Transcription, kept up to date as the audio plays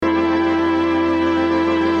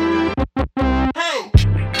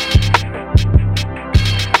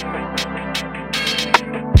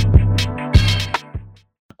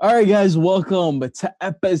right, guys, welcome to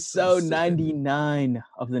episode 99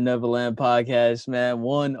 of the Neverland podcast, man.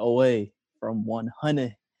 One away from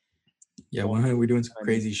 100. Yeah, 100. We're doing some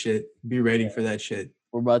crazy shit. Be ready for that shit.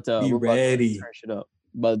 We're about to Be ready. turn shit up.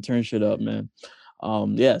 About to turn shit up, man.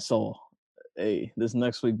 Yeah, so hey, this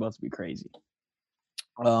next week about to be crazy.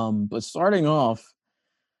 But starting off,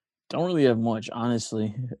 don't really have much,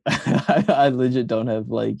 honestly. I legit don't have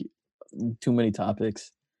like too many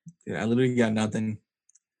topics. Yeah, I literally got nothing.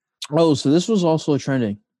 Oh, so this was also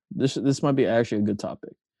trending. This might be actually a good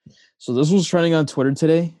topic. So this was trending on Twitter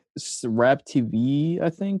today. Rap TV, I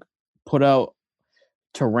think, put out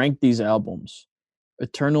to rank these albums: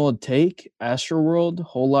 Eternal Take, Astroworld,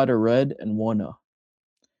 Whole Lotta Red, and Wanna.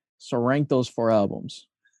 So rank those 4 albums.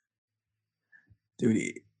 Dude,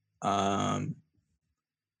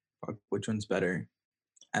 which one's better?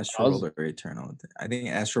 Astroworld or Eternal? I think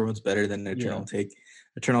Astroworld's better than Eternal Take.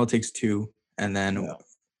 Eternal Takes 2, and then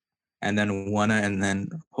Wanna, and then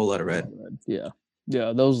Whole Lotta Red. Yeah,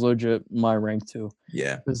 those legit my rank too.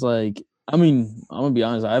 Yeah, it's like, I mean, I'm gonna be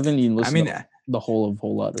honest, I haven't even listened to the whole of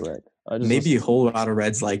Whole Lotta Red. Maybe Whole Lotta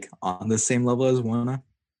Red's like on the same level as Wanna.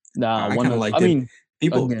 Nah, I kind of liked it.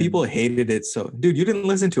 People hated it. So, dude, you didn't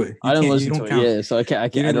listen to it. I didn't listen to it. Yeah, so I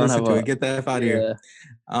can't. You didn't listen to it. Get that F out of here.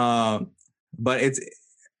 But it's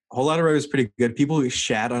Whole Lotta Red was pretty good. People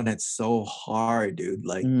shat on it so hard, dude.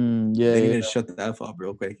 Like, they need to shut the F up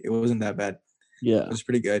real quick. It wasn't that bad. Yeah, it was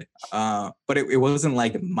pretty good. But it wasn't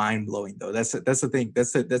like mind blowing though. That's the thing.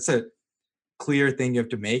 That's a clear thing you have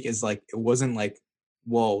to make. Is like it wasn't like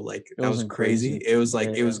whoa, like that was crazy. It was like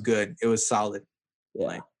it was good. It was solid.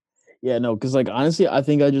 Yeah, no, because like honestly, I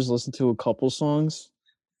think I just listened to a couple songs.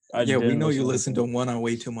 We know you listen to Wanna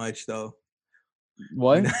way too much though.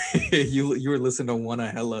 What? you were listening to Wanna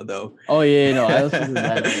hella though. Oh yeah, no, I listened to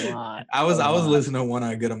that a lot. I was listening to Wanna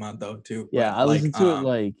a good amount though too. Yeah, I listened to it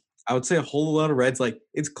like, I would say a Whole Lotta Red's like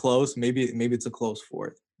it's close. Maybe it's a close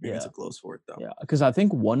fourth. Maybe it's a close fourth though. Yeah, because I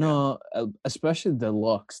think Wanna, especially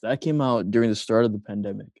Deluxe, that came out during the start of the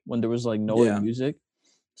pandemic when there was like no other music.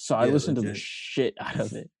 So I listened to the shit out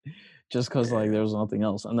of it just because like there was nothing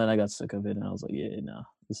else, and then I got sick of it, and I was like,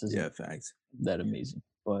 this is facts that amazing.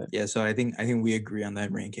 But yeah, so I think we agree on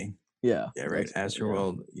that ranking. Yeah, right.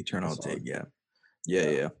 Astroworld, Eternal Take. Yeah,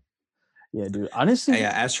 dude. Honestly,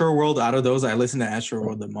 Astroworld. Out of those, I listen to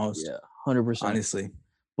Astroworld the most. Yeah, 100%. Honestly,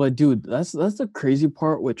 but dude, that's the crazy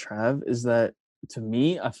part with Trav is that to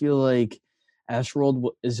me, I feel like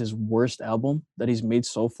Astroworld is his worst album that he's made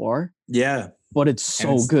so far. Yeah. But it's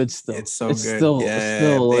so good still. It's good. Still,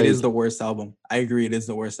 it is the worst album. I agree. It is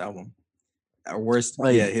the worst album.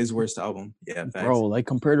 His worst album. Yeah, facts. Bro, like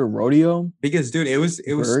compared to Rodeo. Because dude, it was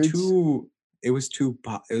too mainstream,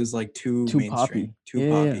 poppy. Too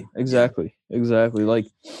poppy. Exactly. Like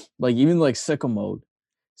even like Sicko Mode.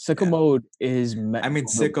 Sicko Mode is.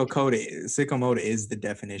 Sicko Mode is the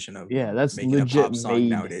definition of that's making legit a pop song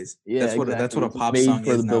nowadays. That's what a pop song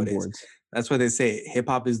is nowadays. Billboards. That's why they say hip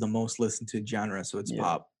hop is the most listened to genre, so it's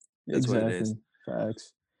pop. That's what it is.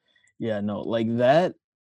 Facts. Yeah, no, like that.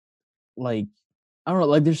 Like, I don't know.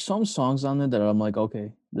 Like, there's some songs on there that I'm like,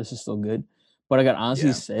 okay, this is still good. But I gotta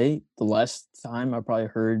honestly say, the last time I probably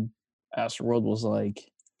heard Astroworld was like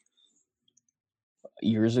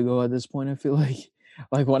years ago. At this point, I feel like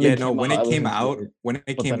when it came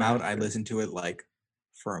out, I listened to it like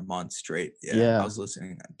for a month straight. I was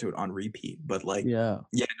listening to it on repeat. But like, I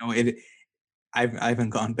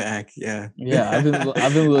haven't gone back. I've been listening to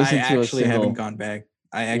it. I actually haven't gone back.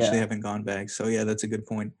 Haven't gone back. So yeah, that's a good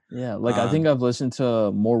point. Yeah, like I think I've listened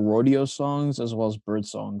to more Rodeo songs as well as Bird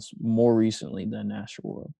songs more recently than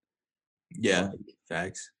Astroworld. Yeah,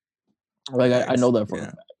 facts. Like I know that for a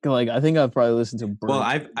fact. Like I think I've probably listened to Bird. Well,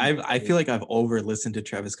 I feel like I've over listened to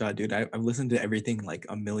Travis Scott, dude. I've listened to everything like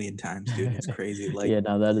a million times, dude. It's crazy. Like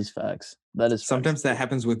that is facts. Sometimes that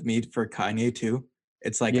happens with me for Kanye too.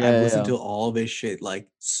 It's like I've listened to all of his shit like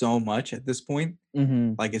so much at this point.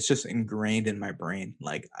 Mm-hmm. Like it's just ingrained in my brain.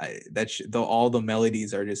 Like all the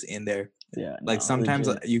melodies are just in there. Yeah. Like sometimes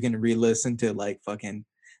you can re-listen to like fucking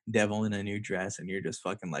Devil in a New Dress, and you're just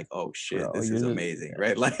fucking like, oh shit, this is amazing,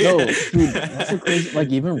 right? Like, no, dude, that's a crazy. Like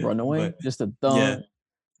even Runaway, just a thumb.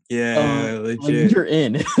 Legit. Like you're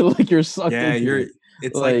in, like you're sucked. Yeah,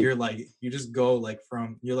 It's like you just go like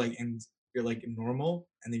from you're like in normal,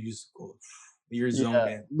 and then you just go. You're zoned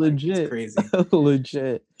in. Legit. Like, it's crazy.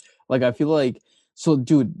 Legit. Like I feel like so,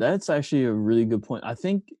 dude. That's actually a really good point. I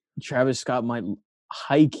think Travis Scott might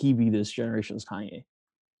high key be this generation's Kanye.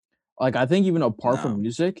 Like I think even apart from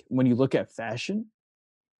music, when you look at fashion,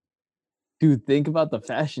 dude, think about the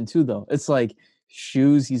fashion too. Though it's like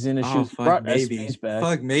shoes. He's in his Oh shoes. He fuck, brought maybe. SBs back.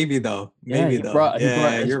 Fuck, maybe though. Yeah, Maybe though. he brought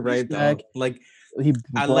Yeah, you're SBs right back. though. Like He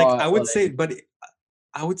I brought would like say, but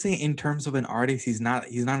I would say in terms of an artist, he's not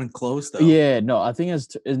even close though. yeah, no, I think as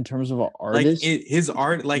in terms of an Like artist, his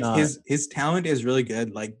art, like not his talent is really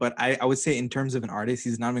good. Like, but I would say in terms of an artist,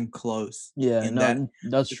 he's not even close. yeah, In that, no,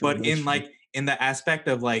 that's true. but That's in true. like in the aspect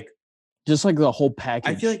of like, just like the whole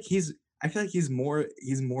package. I feel like he's more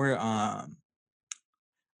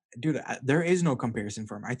dude, there is no comparison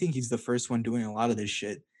for him. I think he's the first one doing a lot of this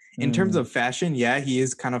shit. In terms of fashion, yeah, he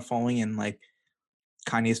is kind of following in like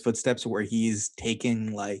Kanye's footsteps where he's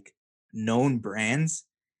taking like known brands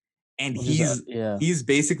and he's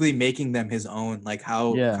basically making them his own, like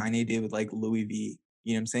how Kanye did with like Louis V.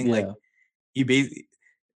 You know what I'm saying? Like he basically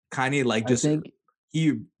Kanye like just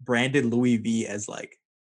he branded Louis V as like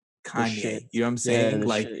Kanye. You know what I'm saying?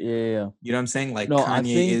 Like you know what I'm saying? Like no,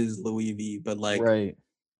 Kanye is Louis V, but like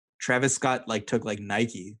Travis Scott like took like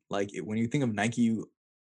Nike. Like when you think of Nike,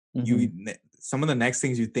 you some of the next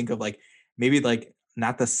things you think of like maybe like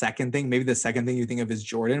not the second thing. Maybe the second thing you think of is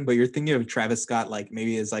Jordan, but you're thinking of Travis Scott like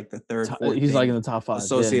maybe is like the third, fourth. He's like in the top 5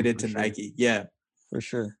 associated to Nike. Yeah, for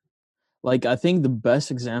sure. Like I think the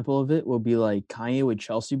best example of it will be like Kanye with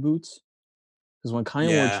Chelsea boots, because when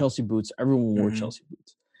Kanye wore Chelsea boots, everyone wore Chelsea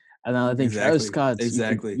boots, and then I think Travis Scott you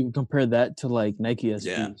can compare that to like Nike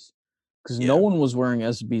SBs. Because no one was wearing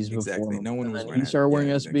SBs before him. No one was wearing. He started wearing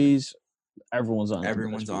SBs. Everyone's on.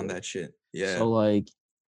 Everyone's on that shit. Yeah. So like,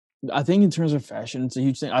 I think in terms of fashion, it's a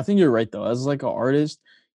huge thing. I think you're right though. As like an artist,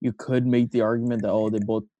 you could make the argument that they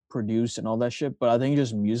both produce and all that shit. But I think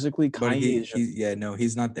just musically, Kanye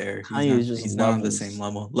he's not there. He's not on the same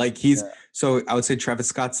level. Like so I would say Travis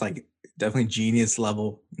Scott's like definitely genius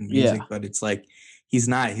level in music, but it's like he's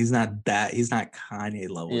not Kanye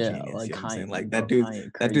level genius. Like you know what I'm saying? Like that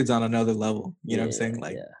dude's on another level. You know what I'm saying?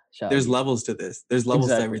 Like there's levels to this. There's levels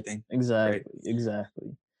to everything. Exactly.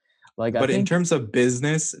 Like, but in terms of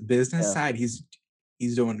business side, he's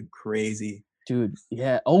doing crazy. Dude,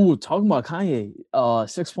 yeah. Oh, talking about Kanye,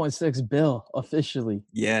 6.6 bill officially.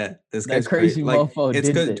 Yeah, this that guy's crazy mofo. It's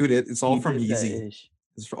good, dude. It's all from Yeezy.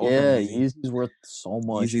 It's all from Yeezy. Yeezy's worth so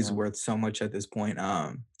much. Yeezy's worth so much at this point.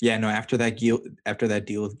 Yeah, no. After that deal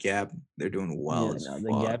with Gap, they're doing well.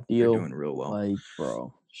 The Gap deal, they're doing real well. Like,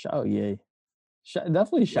 bro, shout out Ye.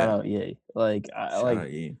 Definitely shout out Ye. Like,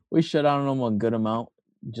 we shut on him a good amount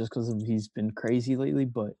just because he's been crazy lately,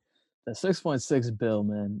 but. The 6.6 bill,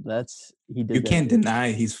 man. He did. You can't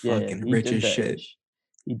deny he's fucking rich as shit.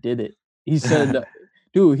 He did it. He said,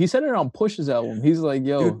 dude. He said it on Push's album. He's like,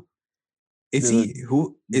 yo.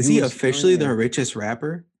 Dude, is he officially the richest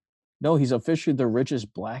rapper? No, he's officially the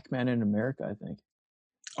richest black man in America, I think.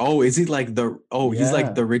 Oh, is he like he's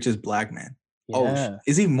like the richest black man. Yeah. Oh,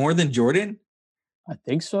 is he more than Jordan? I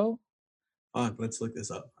think so. Fuck, let's look this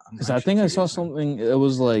up. Because I think I saw something. It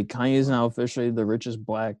was like Kanye is now officially the richest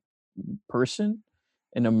black person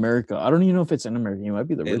in America. I don't even know if it's in America. He might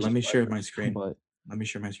be the richest. Let me share my screen. Let me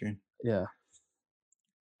share my screen. Yeah.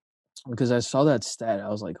 Because I saw that stat. I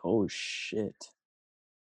was like, oh shit.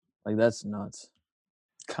 Like that's nuts.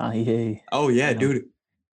 Kanye. Oh yeah, dude.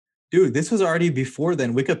 Dude, this was already before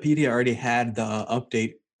then. Wikipedia already had the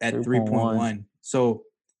update at 3.1. So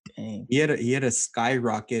dang. He had a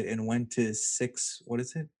skyrocket and went to 6. What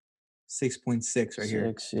is it? 6.6 right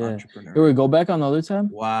here. Yeah. Entrepreneur. Here we go back on the other tab.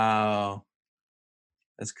 Wow,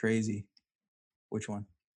 that's crazy. Which one?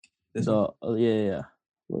 This one? Yeah.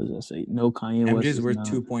 What does that say? No, Kanye West is worth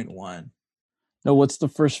 2.1. No, what's the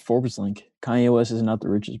first Forbes link? Kanye West is not the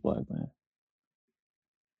richest black man.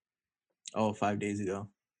 Oh, 5 days ago.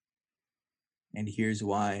 And here's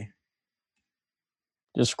why.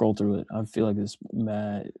 Just scroll through it. I feel like it's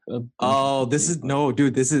mad. Oh, this is no,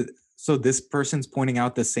 dude. This is. So this person's pointing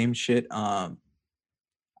out the same shit. Fucking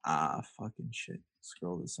shit.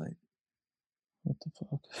 Scroll the site. What the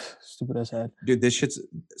fuck? Stupid ass ad. Dude,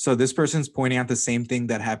 so this person's pointing out the same thing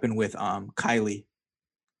that happened with Kylie.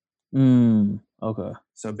 Okay.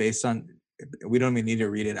 So based on, we don't even need to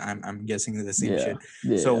read it. I'm guessing the same shit.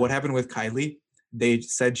 Yeah. So what happened with Kylie? They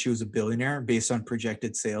said she was a billionaire based on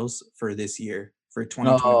projected sales for this year. For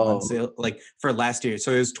 2021 sale, like for last year.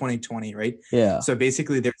 So it was 2020, right? Yeah. So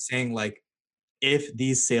basically they're saying like if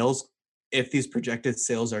these projected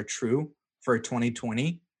sales are true for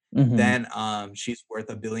 2020, then she's worth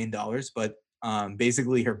 $1 billion. But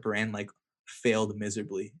basically her brand like failed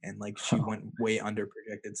miserably and like she went way under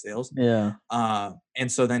projected sales. Yeah.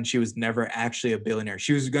 And so then she was never actually a billionaire.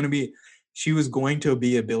 She was going to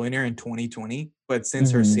be a billionaire in 2020, but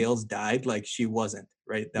since her sales died, like she wasn't.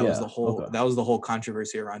 Right. That was the whole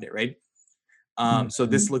controversy around it. Right. So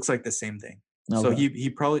this looks like the same thing. Okay. So he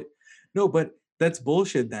probably but That's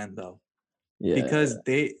bullshit then, though. Yeah. Because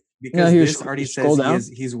here, this already says down.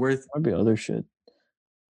 he's worth. Might be other shit.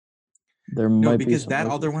 There No, might be because some that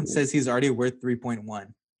other other one shit. says he's already worth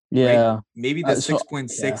 3.1. Yeah. Right? Maybe the So,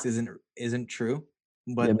 6.6 isn't true,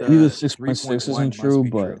 yeah, but maybe the the 6.6 isn't 3.1 must true, be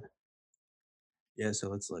but true. Yeah, so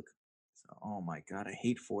let's look. So, oh my god, I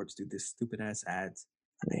hate Forbes, dude. This stupid ass ads.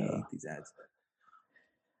 I yeah. hate these ads.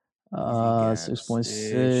 Easy Gaps,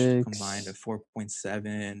 6.6 combined at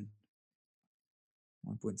 4.7,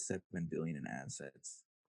 1.7 billion in assets.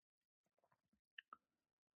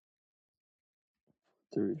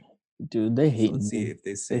 Dude, they hate. So let's see if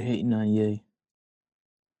they say. They hating on Ye.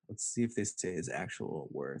 Let's see if they say his actual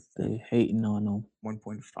worth. They hating on him.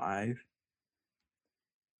 1.5.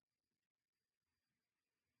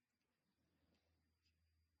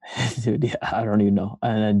 Dude, yeah, I don't even know,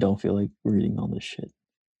 and I don't feel like reading all this shit.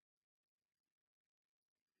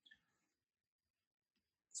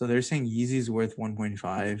 So they're saying Yeezy's worth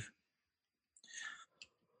 1.5.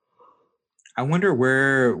 I wonder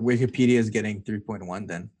where Wikipedia is getting 3.1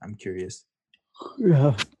 then. I'm curious.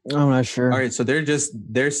 Yeah, I'm not sure. All right, so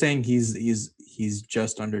they're saying he's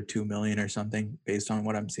just under 2 million or something based on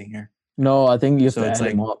what I'm seeing here. No, I think you have to add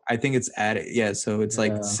him up. I think it's added. Yeah, so it's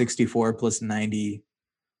like 64 plus 90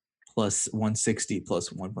 plus 160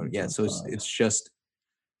 plus 1. Yeah, so it's just.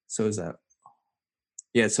 So is that?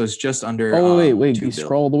 Yeah, so it's just under. Oh wait, you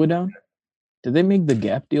scroll all the way down. Did they make the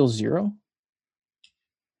Gap deal 0?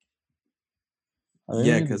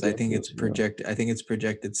 Yeah, because I think it's projected. I think it's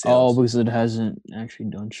projected sales. Oh, because it hasn't actually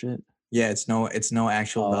done shit. Yeah, it's no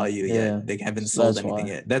actual value yet. They haven't sold anything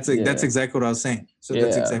yet. That's exactly what I was saying. So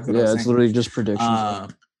that's exactly what I was saying. It's literally just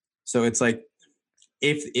predictions. So it's like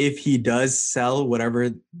if he does sell whatever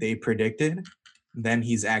they predicted, then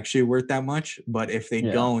he's actually worth that much. But if they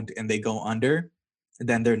don't and they go under,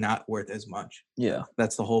 then they're not worth as much. Yeah.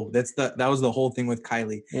 That was the whole thing with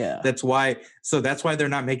Kylie. Yeah. That's why they're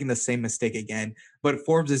not making the same mistake again. But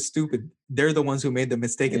Forbes is stupid. They're the ones who made the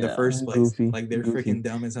mistake in the first place. Goofy, like they're freaking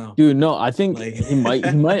dumb as hell. Dude, no, I think he might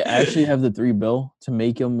actually have the 3 bill to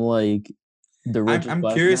make him like the richest. I'm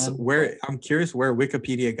curious where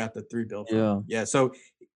Wikipedia got the 3 bill from. Yeah. So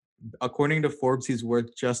according to Forbes, he's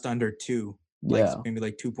worth just under 2. Maybe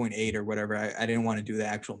like 2.8 or whatever. I didn't want to do the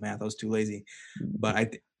actual math. I was too lazy.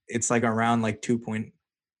 But it's like around like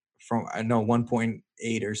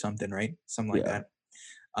 1.8 or something, right? Something like that.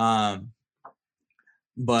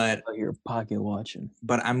 But you're pocket watching.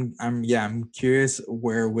 But I'm curious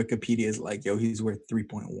where Wikipedia is like, yo, he's worth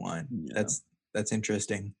 3.1. Yeah. That's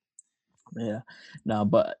interesting. Yeah. No,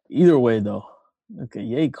 but either way though. Okay,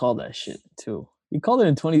 he called that shit too. He called it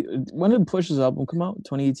in when did Push's album come out?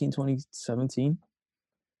 2018, 2017?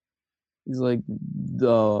 He's like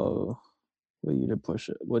what year did Push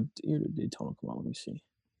it? What year did Daytona come out? Let me see.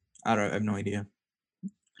 I have no idea.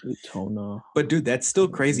 Daytona. But dude, that's still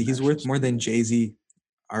crazy. He's worth more than Jay-Z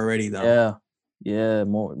already though. Yeah,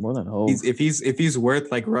 more than Hov. If he's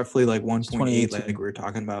worth like roughly like 1.8, like we were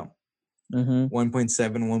talking about. 1.7,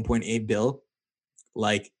 1.8 bill.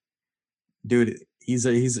 Like, dude,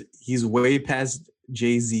 he's way past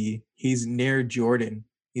Jay-Z. He's near Jordan.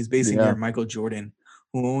 He's basically near Michael Jordan,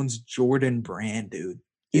 who owns Jordan Brand, dude.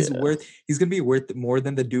 He's gonna be worth more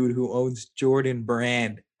than the dude who owns Jordan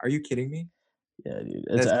Brand. Are you kidding me? Yeah, dude.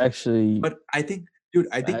 It's actually. But I think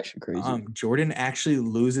crazy. Jordan actually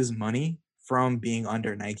loses money from being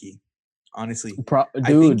under Nike. Honestly, dude, I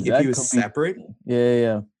think if he was separate,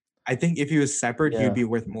 yeah. I think if he was separate, he would be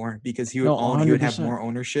worth more because he would he would have more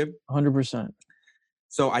ownership. 100%.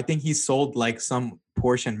 So I think he sold like some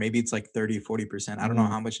portion, maybe it's like 30-40%. I don't know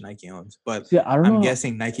how much Nike owns, but I'm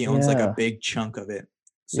guessing Nike owns like a big chunk of it.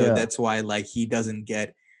 So that's why like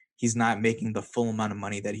he's not making the full amount of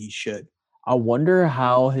money that he should. I wonder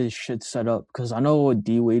how his shit's set up because I know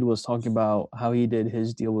D Wade was talking about how he did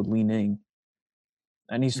his deal with Li Ning.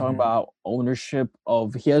 And he's talking about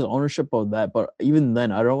he has ownership of that, but even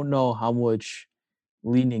then, I don't know how much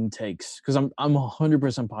Li Ning takes because I'm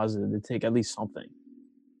 100% positive they take at least something.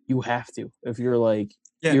 You have to if you're like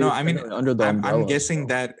I mean under the umbrella. I'm guessing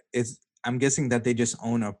that they just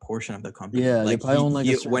own a portion of the company. Yeah, like they probably own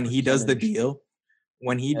like when he does the deal,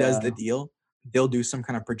 they'll do some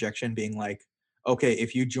kind of projection, being like, okay,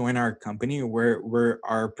 if you join our company,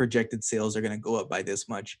 our projected sales are going to go up by this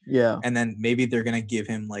much. Yeah. And then maybe they're going to give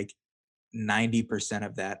him like 90%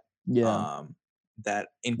 of that. Yeah. That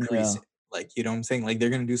increase. Yeah. Like, you know what I'm saying? Like, they're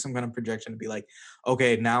going to do some kind of projection to be like,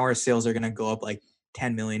 okay, now our sales are going to go up like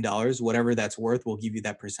 $10 million, whatever that's worth. We'll give you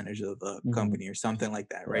that percentage of the company or something like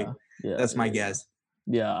that. Right. Yeah. That's my guess.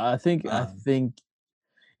 Yeah. I think,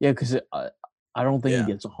 yeah, because I don't think he Yeah.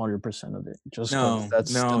 gets 100% of it just because No,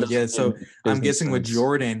 that no, yeah. doesn't So even make I'm business guessing with sense.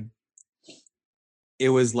 Jordan, it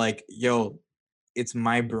was like, yo, it's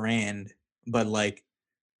my brand, but like,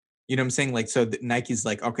 you know what I'm saying? Like, so Nike's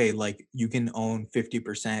like, okay, like you can own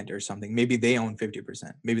 50% or something. Maybe they own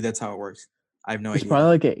 50%. Maybe that's how it works. I have no It's idea. probably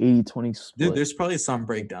like an 80-20 Dude, split. there's probably some I think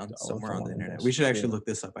breakdown or somewhere on the something, I internet. We guess. should actually Yeah. look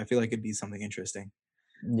this up. I feel like it'd be something interesting.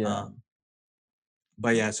 Yeah. Um,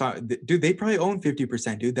 but yeah, so dude, they probably own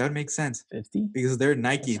 50%, dude. That would make sense 50? because they're That's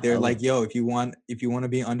Nike. They're hella. like, yo, if you want to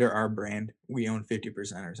be under our brand, we own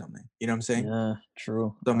 50% or something. You know what I'm saying? Yeah,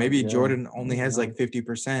 true. So maybe Yeah. Jordan I only don't has know. like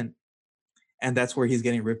 50%, and that's where he's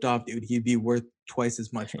getting ripped off, dude. He'd be worth twice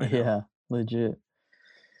as much by now. Yeah, legit.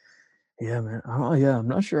 Yeah, man. Oh, yeah, I'm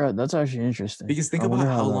not sure. That's actually interesting. Because think I wonder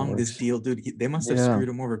about how how that long this works. deal, dude. They must have Yeah. screwed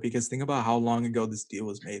him over. Because think about how long ago this deal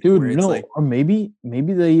was made, Dude, where it's no, like, or maybe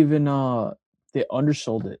they even, they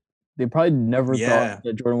undersold it. They probably never thought yeah,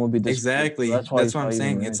 that Jordan would be this good, so exactly. that's why That's he's what I'm probably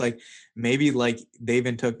even saying. It's rich. like maybe like they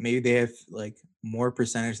even took maybe they have like more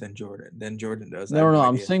percentage than Jordan does. I have No, no no,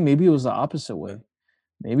 I'm idea. saying maybe it was the opposite But way.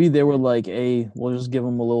 Maybe they were like, "Hey, we'll just give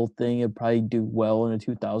him a little thing. It'd probably do well in the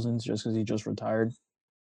 2000s just because he just retired."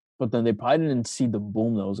 But then they probably didn't see the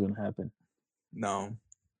boom that was gonna happen. no,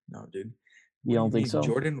 no, dude. You What do don't you think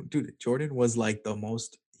mean? so? Jordan was like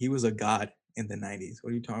he was a god in the 90s.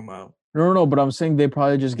 What are you talking about? No, no, no, but I'm saying they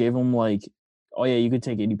probably just gave him like, "Oh, yeah, you could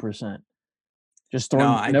take 80%." Just No,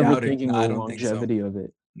 throwing I never doubt it. thinking No, the I don't think so. longevity of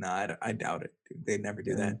it. No, I doubt it, dude. They'd never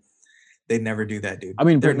do Yeah. that. They'd never do that, dude. I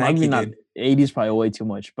mean, They're maybe Nike, not dude. 80 is probably way too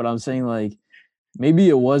much, but I'm saying, like, maybe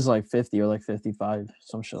it was, like, 50 or, like, 55,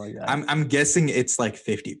 some shit like that. I'm guessing it's like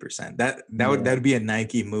 50%. Yeah, That'd be a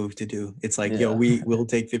Nike move to do. It's like, yo, yeah, we will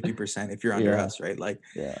take 50% if you're under yeah, us, right? Like,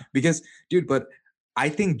 yeah. because, dude, but I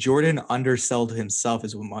think Jordan undersold himself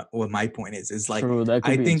is what my point is. Is like True, that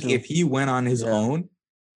could I be it think too. if he went on his Yeah, own,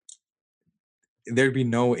 there'd be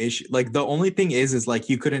no issue. Like the only thing is like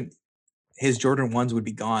he couldn't his Jordan ones would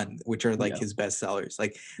be gone, which are like yeah, his best sellers.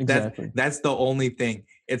 Like exactly. that's the only thing.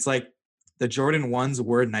 It's like the Jordan ones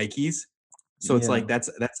were Nikes. So it's Yeah. like that's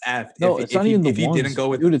F. No, it's not even the ones.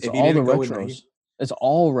 Dude, it's If he all the didn't go with Nike. retros. It's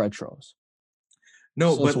all retros.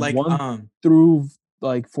 No, So it's but like 1 through,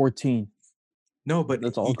 like, 14. no, but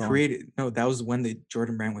That's all he gone. created no, that was when the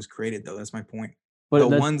Jordan brand was created though. That's my point. The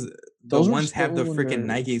But ones the those are ones have the still freaking under.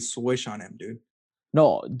 Nike swoosh on him, dude.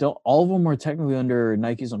 No, don't all of them are technically under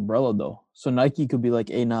Nike's umbrella, though. So Nike could be like,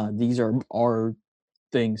 "Hey, nah, these are our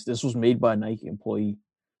things. This was made by a Nike employee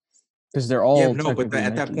because 'cause they're Yeah, all no, but technically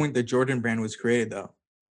at that Nike. point the Jordan brand was created though.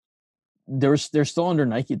 They're still under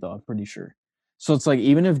Nike, though, I'm pretty sure. So it's like,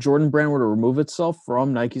 even if Jordan Brand were to remove itself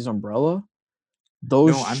from Nike's umbrella,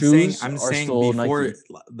 those No, shoes are still before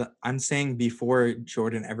Nike. I'm saying before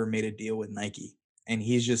Jordan ever made a deal with Nike. And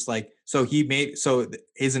he's just like, so he made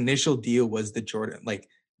his initial deal was the Jordan, like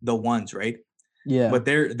the ones, right? Yeah. But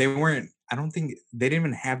they weren't, I don't think they didn't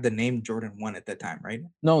even have the name Jordan 1 at that time, right?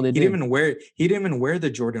 No, they did. He didn't even wear the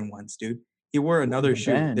Jordan ones, dude. He wore W another the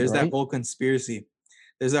shoe. band, right? There's that whole Oh, conspiracy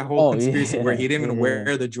where yeah. he didn't Yeah, even yeah,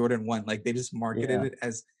 wear the Jordan 1. Like they just marketed yeah. it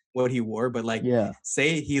as what he wore, but like Yeah.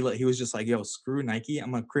 say he was just like, "Yo, screw Nike.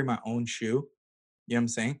 I'm going to create my own shoe." You know what I'm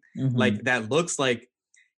saying? Mhm. Like that looks like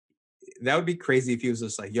that would be crazy if he was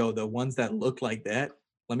just like, "Yo, the ones that look like that,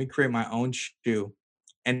 let me create my own shoe."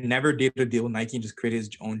 And never did a deal with Nike and just created his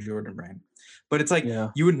own Jordan brand. But it's like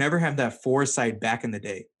Yeah. you would never have that foresight back in the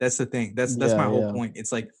day. That's the thing. That's Yeah, my whole yeah. point.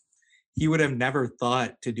 It's like he would have never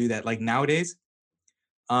thought to do that. Like nowadays,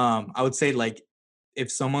 I would say like if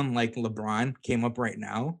someone like LeBron came up right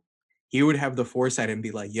now, he would have the foresight and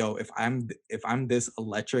be like, "Yo, if I'm this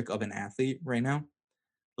electric of an athlete right now,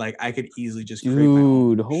 like I could easily just create my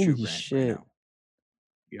own Dude, shoe holy brand right shit. now."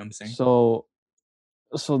 You know what I'm saying?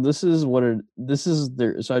 So this is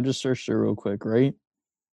their so I just searched it real quick, right?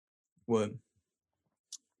 What?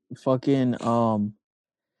 Fucking,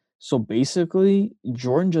 so basically,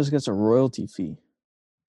 Jordan just gets a royalty fee.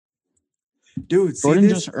 Dude, see Jordan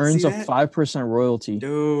just this? earns See a that? 5% royalty.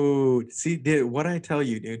 Dude, see, did what I tell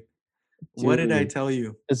you, dude? What did I Dude, tell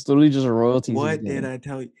you? it's literally just royalties he's What did getting. I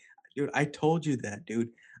tell you? Dude, I told you that, dude.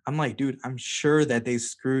 I'm like, dude, I'm sure that they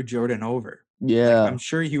screwed Jordan over. Like, Yeah. I'm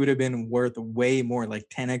sure he would have been worth way more, like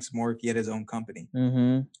 10x more if he had his own company.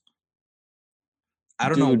 Mhm. I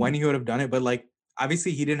don't know when Dude, he would have done it, but like,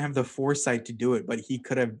 obviously he didn't have the foresight to do it, but he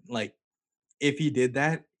could have, like, if he did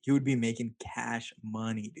that, he would be making cash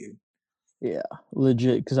money, dude. yeah,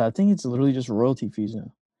 legit. Because I think it's literally just royalty fees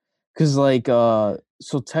now. Because like,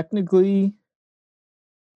 so technically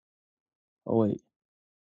oh, wait.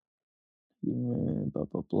 Blah,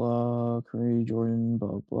 blah, blah, Curry, Jordan,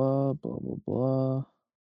 blah, blah, blah, blah, blah.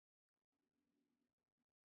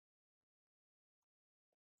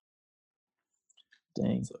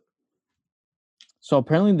 Dang. So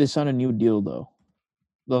apparently they signed a new deal though.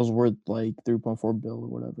 That was worth like 3.4 bill or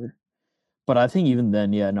whatever. But I think even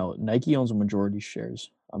then, yeah, no, Nike owns a majority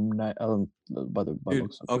shares. I'm not by the Dude,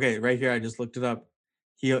 looks of it. okay, right here I just looked it up.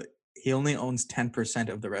 He only owns 10%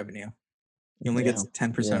 of the revenue. He only gets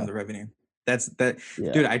 10% of the revenue. That's that,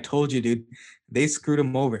 dude. I told you, dude. They screwed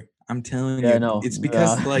him over. I'm telling you, no, it's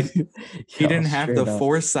because like he didn't have the up.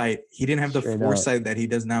 foresight. He didn't have the Straight foresight that he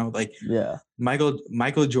does now. Like,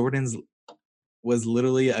 Michael Jordan's was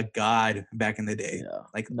literally a god back in the day.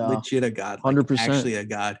 Like legit a god. 100%. Like, actually a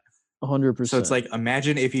god. 100%. So it's like,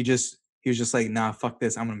 imagine if he was just like, nah, fuck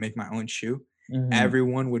this. I'm gonna make my own shoe. Mhm.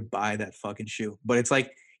 Everyone would buy that fucking shoe. But it's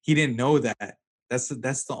like he didn't know that. That's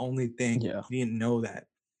the only thing. Yeah. He didn't know that.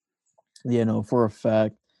 Yeah, no, for a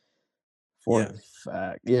fact.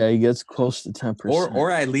 Yeah, he gets close to 10%. Or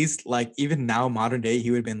at least like even now, modern day, he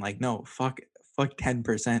would have been like, no, fuck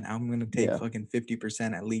 10%. I'm gonna take fucking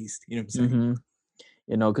 50% at least. You know what I'm saying? Mm-hmm.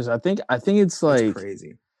 You know, because I think it's like that's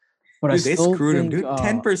crazy. But dude, they screwed him, dude.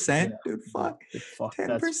 10%, dude. Fuck,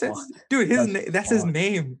 10%, dude. That's his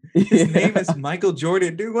name. His name is Michael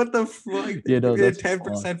Jordan, dude. What the fuck? You know, that's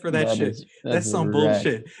 10% for that shit. That's some wreck.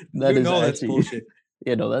 bullshit. That's bullshit.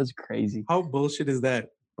 You know, that's crazy. How bullshit is that,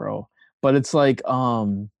 bro? But it's like,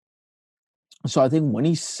 so I think when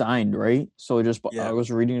he signed, right? So I was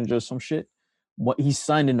reading just some shit. What he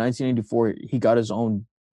signed in 1984, he got his own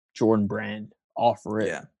Jordan brand off rip.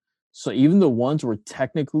 Yeah. So even the ones were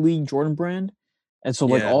technically Jordan brand, and so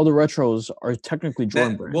like all the retros are technically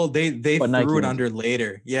Jordan brand. Well, they threw it under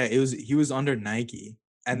later. Yeah, he was under Nike,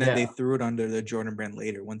 and then they threw it under the Jordan brand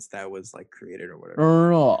later once that was like created or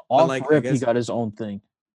whatever. No. Off rip, he got his own thing.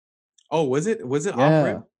 Oh, was it off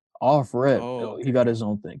rip? Off rip. Oh, okay. He got his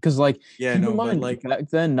own thing. Because like, keep in mind, like back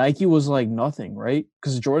then Nike was like nothing, right?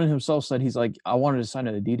 Because Jordan himself said he's like, I wanted to sign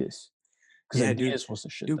at Adidas. Because Adidas was the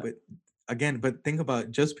shit. Dude, but think about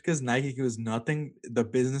it, just because Nike was nothing, the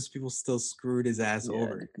business people still screwed his ass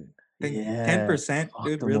over. 10%,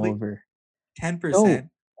 dude, really? 10%.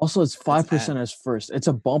 Also, it's 5% as first. It's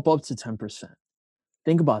a bump up to 10%.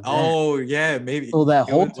 Think about that. Oh yeah, maybe. So that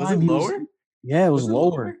whole time was it lower? It was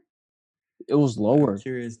lower. It was lower. I'm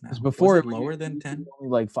curious now. Before was it lower than 10?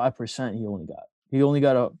 Like 5%. He only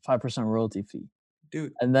got a 5% royalty fee,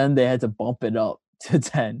 dude. And then they had to bump it up to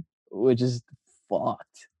 10, which is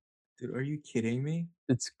fucked. Dude, are you kidding me?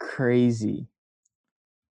 It's crazy.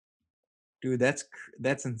 Dude,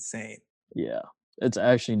 that's insane. Yeah, it's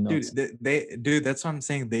actually nuts. Dude, that's what I'm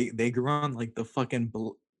saying. They grew on like the fucking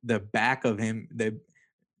the back of him.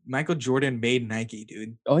 Michael Jordan made Nike,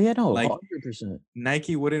 dude. Oh yeah, no, like 100%.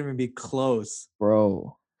 Nike wouldn't even be close,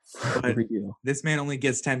 bro. But this man only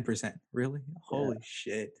gets 10%. Really? Holy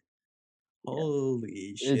shit.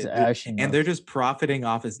 Holy shit. It's actually nuts. And they're just profiting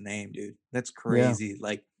off his name, dude. That's crazy.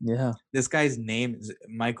 Like, this guy's name is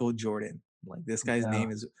Michael Jordan. Like, this guy's name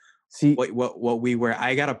is what we wear.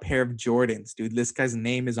 I got a pair of Jordans, dude. This guy's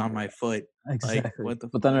name is on my foot. Exactly. Like,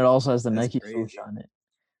 but then it also has the Nike swoosh on it.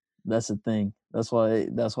 That's the thing. That's why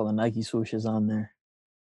the Nike swoosh is on there.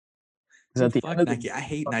 Dude, fuck Nike. I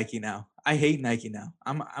hate Nike now.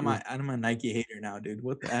 I'm a Nike hater now, dude.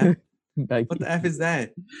 What the F? What the F is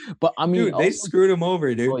that? But I mean, dude, they screwed him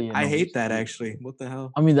over, dude. I hate that actually. What the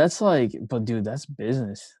hell? I mean, that's like, but dude, that's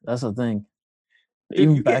business. That's the thing.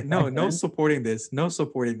 Dude, no supporting this. No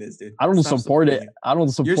supporting this, dude. I don't support it. I don't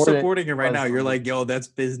support it. You're supporting it right now. You're like, yo, that's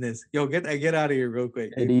business. Yo, get out of here real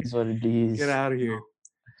quick. Dude. It is what it is. Get out of here.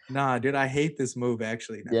 Nah, dude, I hate this move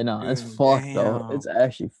actually. Yeah, no, it's fucked though. It's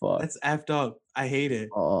actually fucked. That's effed up. I hate it.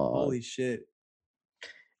 Holy shit.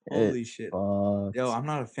 Holy shit. Yo, I'm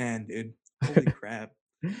not a fan, dude. Holy crap.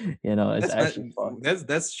 You know, it's actually fucked.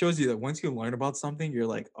 That shows you that once you learn about something, you're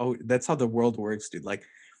like, oh, that's how the world works, dude. Like,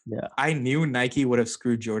 yeah, I knew Nike would have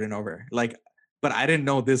screwed Jordan over. Like, but I didn't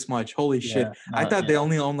know this much. Holy shit. I thought they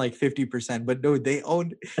only owned like 50%, but no, they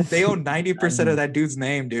own 90% of that dude's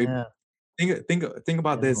name, dude. Yeah. Think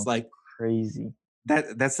about this, like crazy.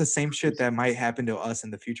 That's the same shit that might happen to us in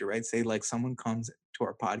the future, right? Say like someone comes to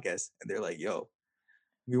our podcast and they're like, yo,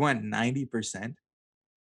 we want 90%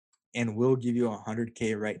 and we'll give you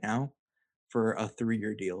 $100K right now for a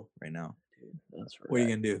 3-year deal right now. Dude, that's right. What are you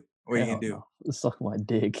gonna do? What are you gonna do? Suck my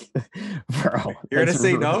dick. Bro. You're gonna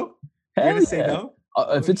say no? You're gonna say no?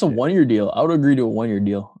 If it's a 1-year deal, I would agree to a 1-year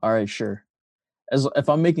deal. All right, sure. If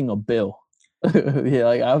I'm making a bill. Yeah,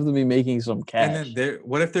 like I have to be making some cash. And then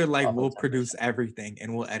what if they're like, we'll produce everything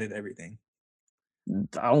and we'll edit everything?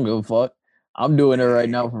 I don't give a fuck. I'm doing it right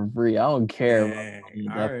now for free. I don't care.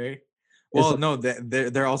 All right. Well, no,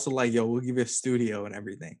 they're also like, yo, we'll give you a studio and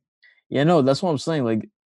everything. Yeah, no, that's what I'm saying. Like,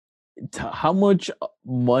 how much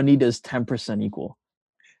money does 10% equal?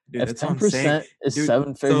 Dude, If that's what I'm saying. 10% is Dude,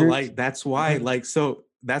 seven so figures, like that's why,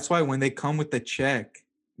 that's why when they come with the check,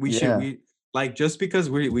 yeah, we like just because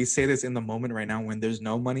we say this in the moment right now when there's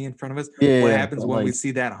no money in front of us, what yeah, happens but when we like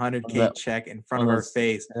see that when 100K that check in front when of our that's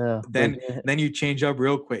face? yeah, but Then you change up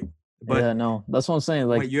real quick. But yeah, no, that's what I'm saying.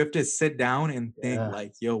 when Like, you have to sit down and think yeah,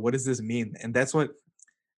 like, yo, what does this mean? And that's what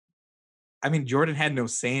I mean, Jordan had no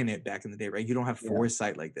say in it back in the day, right? You don't have yeah,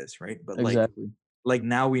 foresight like this, right? But exactly. like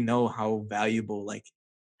now we know how valuable like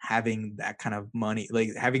having that kind of money,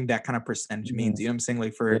 like having that kind of percentage means. Mhm. You know what I'm saying?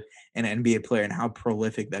 Like Yeah, for an NBA player and how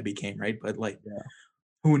prolific that became, right? But like yeah,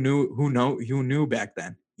 who knew back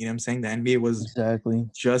then? You know what I'm saying? The NBA was exactly.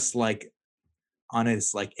 just like on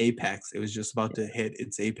its like apex. It was just about to hit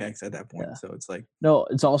its apex at that Yeah. point. So it's like No,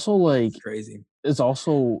 it's also like it's crazy. it's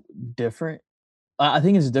also different. I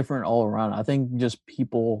think it's different all around. I think just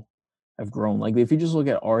people have grown. Like if you just look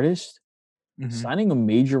at artists, Hmm. signing a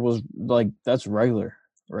major was like that's regular,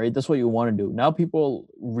 right? That's what you want to do. Now people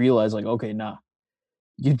realize like, okay, nah,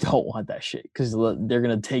 you don't want that shit because they're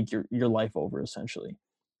gonna take your life over essentially,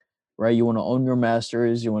 right? You want to own your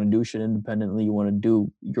masters, you want to do shit independently, you want to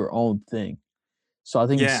do your own thing. So I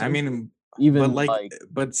think Yeah, I some mean, even like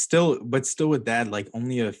but still with that, like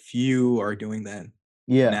only a few are doing that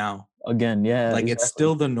yeah, now. again, yeah, Like it's exactly.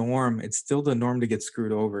 still the norm. It's still the norm to get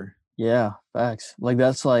screwed over. Yeah, facts. Like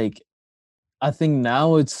that's like I think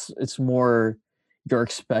now it's more you're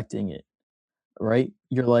expecting it, right?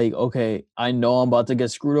 You're like, okay, I know I'm about to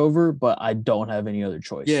get screwed over, but I don't have any other Yeah,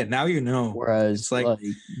 choice. now you know. Whereas It's like like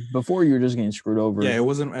before you're just getting screwed yeah, over it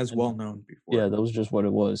wasn't as and well known yeah, before. that was just what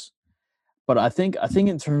it was. But I think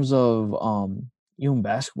in terms of even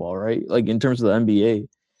basketball, right? Like in terms of the NBA,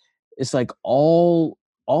 it's like all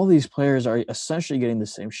these players are essentially getting the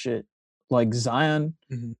same shit. Like Zion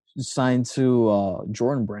Mhm. signed to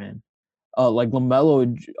Jordan Brand. Like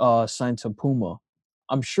LaMelo signed to Puma.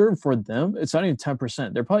 I'm sure for them, it's not even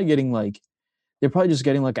 10%. They're probably just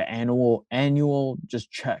getting like an annual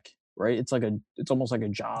just check, right? It's almost like a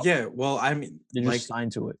job. Yeah, well, I mean, They just like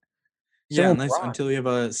signed to it. Same yeah, with unless Bron.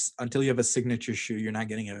 until you have a signature shoe, you're not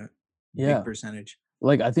getting a big Yeah. percentage.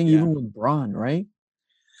 Like I think Yeah. even with Bron, right?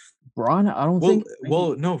 Bron, I don't Well, think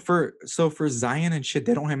making no, for Zion and shit,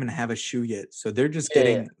 they don't even have a shoe yet. So yeah, they're just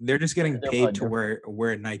getting they're paid probably to different.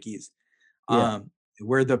 wear Nikes. Yeah,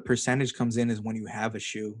 Where the percentage comes in is when you have a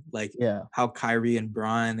shoe, like yeah, how Kyrie and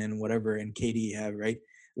Bron and whatever and KD have, right?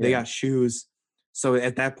 They yeah. got shoes. So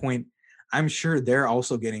at that point, I'm sure they're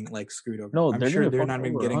also getting like screwed over. No, I'm they're gonna sure get they're fucked not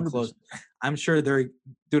even over getting close. 100%. I'm sure they're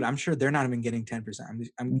dude, I'm sure they're not even getting 10%.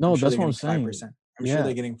 I'm No, sure that's they're what I'm getting saying. 5%. I'm sure Yeah,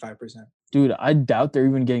 they're getting 5%. dude, I doubt they're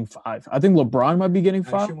even getting 5. I think LeBron might be getting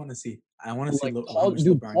I 5, actually want to see. I want to but see like how much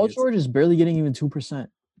LeBron Paul gets. George is barely getting even 2%.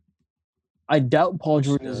 I doubt How Paul much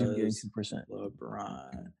George is even getting does 2%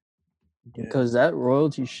 LeBron get because that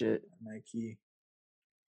royalty on shit, Nike?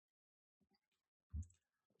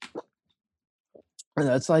 and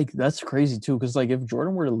that's crazy too. Because like if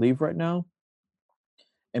Jordan were to leave right now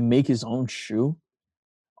and make his own shoe,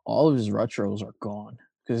 all of his retros are gone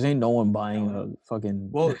because ain't no one buying No. a fucking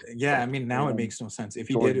Well, yeah, I mean, now it 2021 makes no sense. If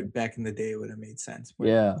he did Jordan. it back in the day, it would have made sense, but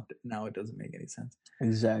Yeah, now it doesn't make any sense.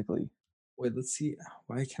 exactly. Wait, let's see.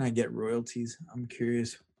 Why can I get royalties? I'm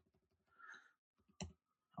curious.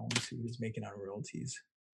 I want to see what he's making on royalties.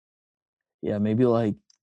 Yeah, maybe like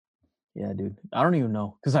yeah, dude. I don't even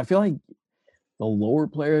know because I feel like the lower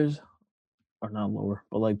players are not lower,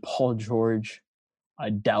 but like Paul George, I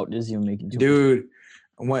doubt is even making 2%. Dude,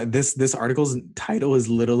 what this article's title is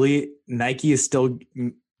literally Nike is still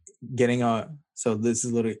getting a so this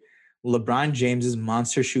is literally LeBron James's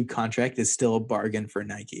monster shoe contract is still a bargain for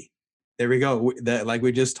Nike. There we go. That like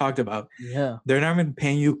we just talked about. Yeah, They're not even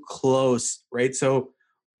paying you close, right? So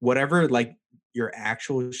whatever like your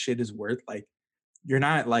actual shit is worth, like you're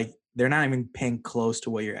not like they're not even paying close to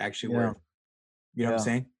what you're actually yeah, worth. You know what I'm yeah.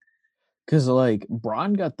 saying? Because like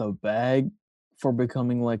Bron got the bag for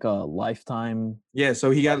becoming like a Yeah,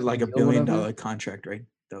 so he got like lifetime a deal, billion whatever. dollar contract, right?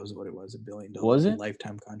 That was what it was, $1 billion Was it?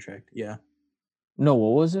 lifetime contract. Yeah. No,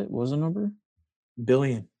 what was it? What was the number?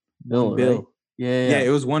 Billion. One Bill, right? bill. Yeah, yeah, Yeah, yeah. it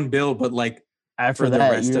was 1 bill, but like After for the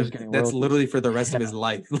that, rest you're just of getting that's royalties. literally for the rest of Yeah, his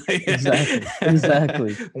life. Like exactly,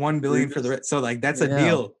 exactly. one You're billion for the just rest. So like that's a yeah,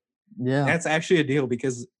 deal. yeah, That's actually a deal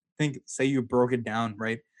because think say you broke it down,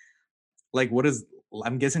 right? Like what is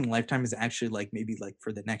I'm guessing lifetime is actually like maybe like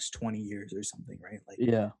for the next 20 years or something, right? Like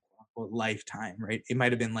yeah. lifetime, right? It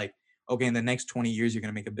might have been like, okay, in the next 20 years you're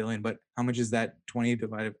gonna make a billion, but how much is that 20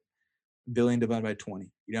 divided billion divided by 20?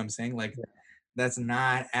 You know what I'm saying? Like that's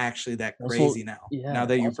not actually that Also, crazy now. Now yeah.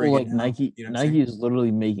 that you Also, break it like down, you know what I'm Nike saying? is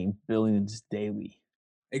literally making billions daily.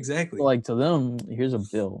 Exactly. Like to them, here's a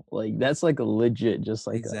bill. Like that's like a legit, just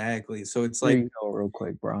like a Exactly. So it's here like you go, real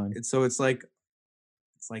quick, Brian. it's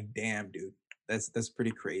like damn, dude. That's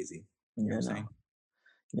pretty crazy. You know what Yeah, I'm no, saying?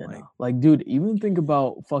 yeah, Like, no. Like, dude, even think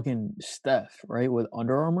about fucking Steph, right? With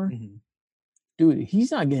Under Armour, mhm. dude,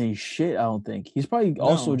 he's not getting shit. I don't think he's probably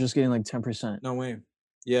also No, just getting like 10%. no way. But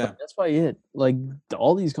Yeah. that's probably it. Like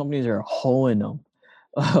all these companies are hoeing them.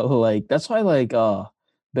 Like that's why like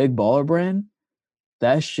Big Baller Brand,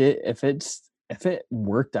 that shit, if it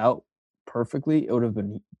worked out perfectly, it would have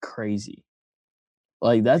been crazy.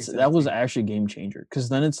 Like that was Exactly. actually a game changer because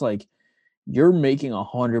then it's like you're making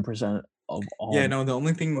 100% of all Yeah, money, no, the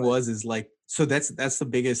only thing but was is like so that's the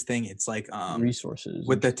biggest thing. It's like resources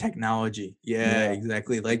with and the stuff. technology. Yeah, Yeah,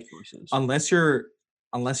 exactly. Like resources. unless you're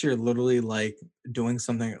unless you're literally like doing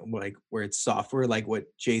something like where it's software, like what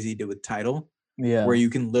Jay-Z did with Tidal, where Yeah, you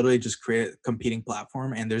can literally just create a competing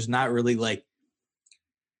platform and there's not really like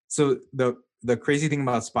so the crazy thing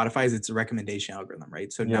about Spotify is it's a recommendation algorithm,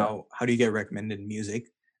 right? So yeah, now how do you get recommended music?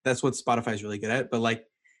 That's what Spotify is really good at. But like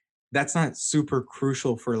that's not super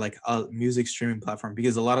crucial for like a music streaming platform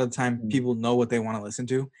because a lot of the time mm, people know what they want to listen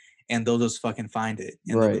to and they'll just fucking find it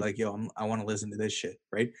and they'll be right, like, yo, I want to listen to this shit,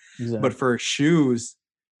 right? But exactly. for shoes,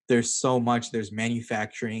 there's so much. There's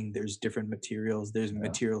manufacturing, there's different materials, there's Yeah.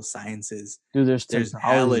 material sciences, Dude, there's there's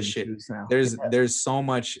technology hella in shit. shoes now.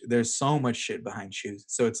 There's so much shit behind shoes.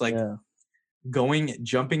 So it's like Yeah,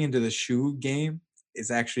 jumping into the shoe game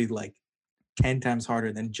is actually like 10 times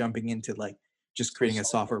harder than jumping into like just the creating a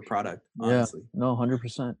software software shit. product, Yeah, honestly. no,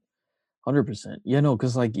 100%. 100%. Yeah, no,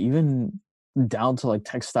 because like even down to like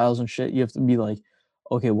textiles and shit, you have to be like,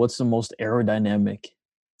 okay, what's the most aerodynamic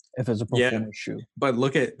if it's a Yeah. performance shoe? But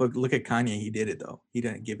look at Kanye, he did it though. He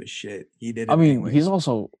didn't give a shit. He did I it mean, anyway. he's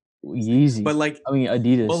also See? Yeezy. But like I mean, but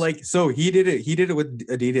Adidas. like so he did it with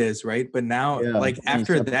Adidas, right? But now Yeah, like but then he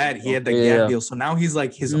after separated that, he himself. had the Yeah, yeah, Gap yeah. deal. So now he's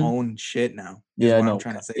like his Mhm. own shit now, is Yeah, what I'm no,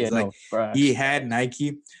 trying to say. yeah, It's like no, he facts. had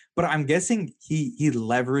Nike, but I'm guessing he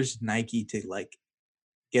leveraged Nike to like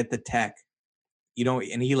get the tech,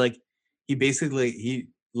 and he basically he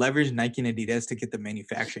leveraged Nike and Adidas to get the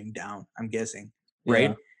manufacturing down, I'm guessing, Yeah.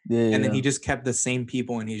 right? Yeah, And then yeah, he just kept the same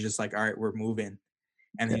people and he's just like, all right, we're moving.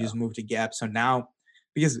 And yeah. he just moved to Gap. So now,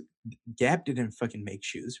 because Gap didn't fucking make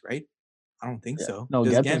shoes, right? I don't think Yeah. so. No,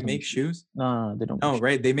 Does Gap Gap doesn't make make shoes. shoes? No, no, they don't make No, shoes.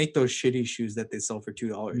 right? They make those shitty shoes that they sell for $2,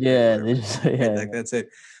 right? Or Yeah, they whatever. just Right? yeah, Like that's it.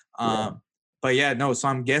 yeah, But yeah, no. So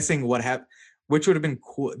I'm guessing what happened, which would have been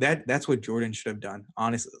cool. That's what Jordan should have done.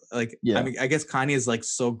 Honestly, like I yeah, mean, I guess Kanye is like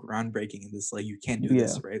so groundbreaking in this. Like you can't do yeah.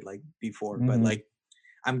 this, right? Like before, but Mhm. like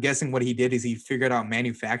I'm guessing what he did is he figured out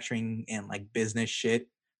manufacturing and like business shit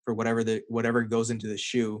for whatever goes into the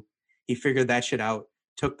shoe. He figured that shit out,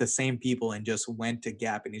 took the same people and just went to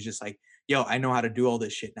Gap and he's just like, yo, I know how to do all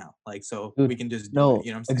this shit now. Like, so we Dude, can just do it. no,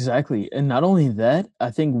 You know what I'm saying? exactly, and not only that,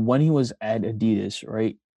 I think when he was at Adidas,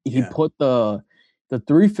 right, he Yeah. put the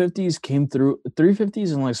 350s came through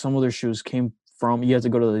 350s and, like, some other shoes came from you had to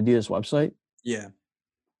go to the Adidas website, Yeah.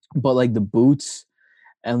 but, like, the boots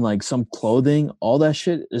and, like, some clothing, all that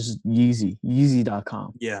shit is Yeezy,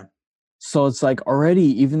 Yeezy.com. Yeah. So it's like already,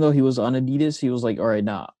 even though he was on Adidas, he was like, "Alright,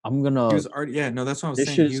 nah, I'm He gonna was already yeah, no, that's what I was this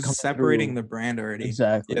saying. shit He is was coming separating through." the brand already. Yeah,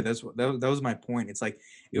 Exactly. that was my point. It's like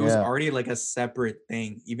it was Yeah, already like a separate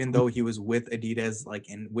thing, even mhm, though he was with Adidas, like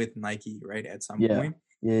and with Nike, right? At some yeah. point.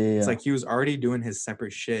 Yeah, yeah, It's yeah, like he was already doing his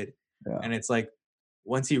separate shit. yeah, And it's like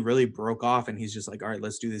once he really broke off and he's just like, all right,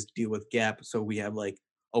 let's do this deal with Gap. So we have like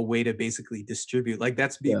a way to basically distribute. Like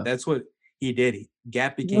yeah. that's what he did.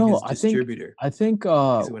 Gap became No, his distributor. I think,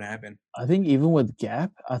 Is what happened. I think even with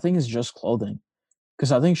Gap, I think it's just clothing,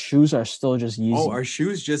 because I think shoes are still just Oh, Yeezy. are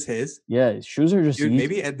shoes just his? Yeah, shoes are just Dude, Yeezy.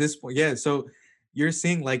 maybe at this point, yeah. So you're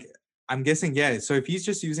seeing like I'm guessing, yeah. So if he's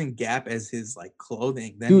just using Gap as his like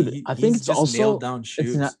clothing, then Dude, I think he's it's just nailed also down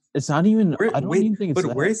shoes. it's not even Where I don't wait, even think it's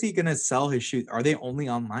but where that. is he gonna sell his shoes? Are they only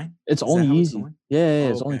online? It's Is that only how it's Yeezy. going? Yeah, yeah, yeah,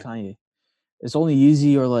 Oh, it's only okay. Kanye. It's only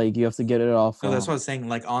Yeezy or, like, you have to get it off, No, that's what I was saying.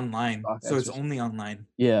 Like online. So StockX it's or something. only online.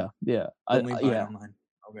 Yeah, yeah. You only buy it Yeah, online.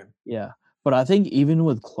 Okay. yeah. But I think even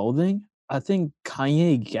with clothing, I think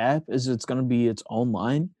Kanye Gap is it's gonna be its own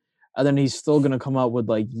line, and then he's still gonna come out with,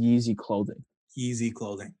 like, Yeezy clothing. Yeezy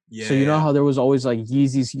clothing. So Yeah, you know yeah. how there was always, like,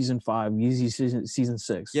 Yeezy season 5, Yeezy season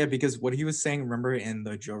 6? Yeah, because what he was saying, remember in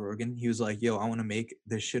the Joe Rogan, he was like, yo, I want to make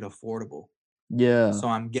this shit affordable. Yeah, So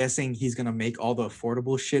I'm guessing he's gonna make all the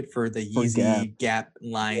affordable shit for the for Gap. Yeezy Gap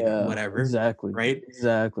line, Yeah, whatever, exactly, right?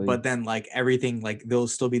 exactly. But then like everything, like there'll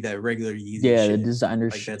still be that regular Yeezy Yeah, the shit. designer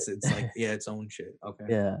Like shit. it's like yeah, its own shit. Okay.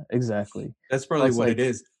 Yeah, exactly. That's So probably it's what like it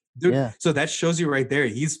is. Dude, yeah, so that shows you right there.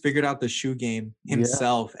 He's figured out the shoe game yeah,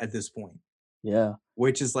 himself at this point, yeah,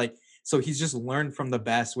 which is like So he's just learned from the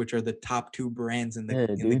best, which are the top 2 brands Yeah, in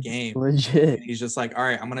the dude. game. Legit. And he's just like, all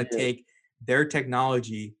right, I'm gonna Legit. take their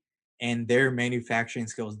technology and their manufacturing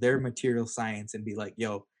skills, their material science, and be like,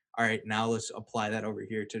 yo, all right, now let's apply that over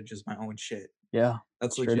here to just my own shit. Yeah.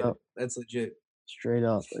 That's Straight legit. up. That's legit. Straight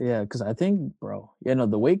up. Yeah, because I think, bro, yeah, no,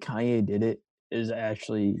 the way Kanye did it is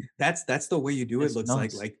actually That's the way you do it, it's looks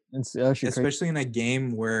nuts. like It's actually crazy. especially in a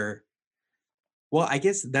game where well, I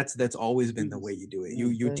guess that's always been the way He's you do it.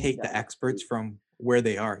 he's You been take the that experts from where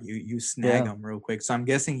they are. You snag yeah, them real quick. So I'm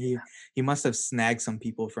guessing he must have snagged some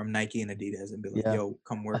people from Nike and Adidas and be like, yeah. "Yo,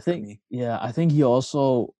 come I work for think me." yeah, I think he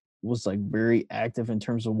also was, like, very active in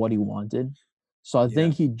terms of what he wanted. So I Yeah.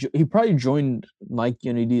 think he probably joined Nike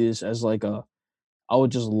and Adidas as, like, a I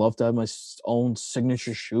would just love to have my own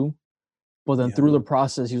signature shoe, but then Yeah. through the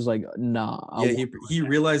process, he was like, "Nah, I Yeah, want." he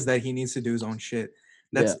realized that he needs to do his own shit.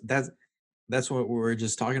 Yeah, That's what we were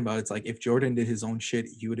just talking about. It's like if Jordan did his own shit,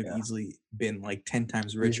 he would have yeah, easily been like 10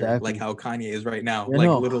 times richer, like exactly. how Kanye is right now. Yeah, Like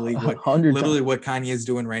no, 100 times. literally what Kanye is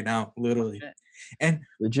doing right now, literally. Legit, And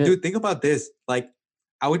legit. dude, think about this. Like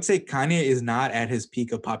I would say Kanye is not at his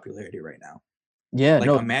peak of popularity right now. Yeah, Like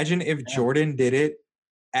no, imagine if yeah, Jordan did it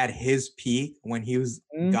at his peak when he was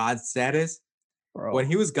mm, God status. When bro,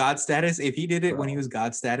 he was God status, if he did it when he bro. was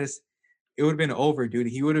God status, it would have been over, dude.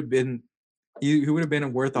 He would have been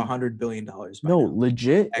worth $100 billion by No, now.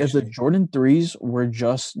 legit, if the Actually, Jordan 3s were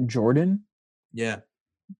just Jordan, yeah,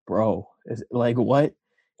 bro, is like, what?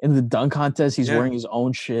 In the dunk contest, he's yeah, wearing his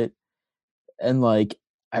own shit, and, like,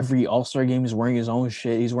 every All-Star game, he's wearing his own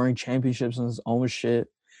shit, he's wearing championships in his own shit,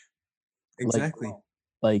 like, exactly. bro,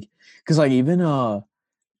 like, cause like, even, like,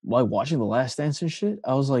 watching The Last Dance and shit,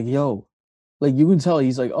 I was like, "Yo," like, you can tell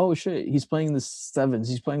he's like, "Oh, shit, he's playing the 7s,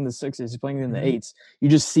 he's playing the 6s, he's playing in the Mhm. 8s." You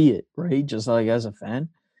just see it, right? Just, like, as a fan,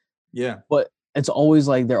 Yeah, but it's always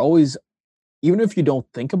like they're always even if you don't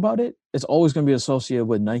think about it, it's always gonna be associated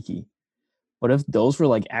with Nike. But if those were,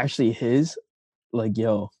 like, actually his, like,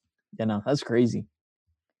 yo, you know, that's crazy.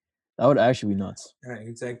 That would actually be nuts. right,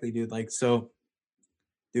 exactly, dude. Like, so,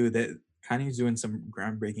 dude, that Kanye's doing some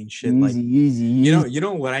groundbreaking shit. Like, Easy, easy, easy. you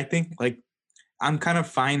know what I think? Like, I'm kind of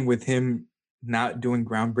fine with him not doing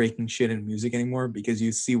groundbreaking shit in music anymore because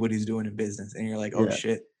you see what he's doing in business and you're like, oh Yeah,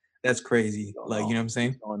 shit, that's crazy. going Like, you off. know what I'm He's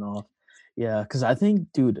saying? going off. Yeah, because I think,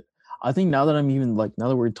 dude, I think now that I'm even like now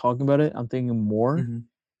that we're talking about it, I'm thinking more. Hmm.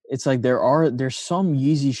 It's like there's some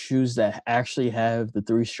Yeezy shoes that actually have the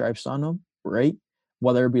 3 stripes on them, right?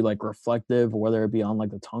 Whether it be, like, reflective or whether it be on, like,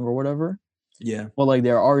 the tongue or whatever. Yeah. But, like,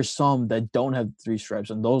 there are some that don't have 3 stripes,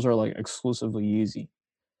 and those are, like, exclusively Yeezy.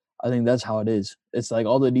 I think that's how it is. It's like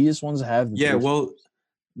all the Adidas ones have the Yeah. 3 Well,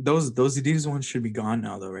 stripes. those Adidas ones should be gone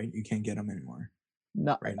now, though, right? You can't get them anymore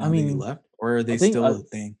No, right I now that he mean, left, or are I they think still a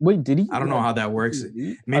thing? wait, did he? I don't Yeah, know how no, that I think works. he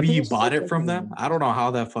did. I Maybe think he it's still bought it from technically them. I don't know how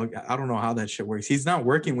that fuck. I don't know how that shit works. He's not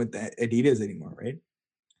working with the Adidas anymore, right?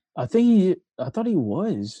 I thought he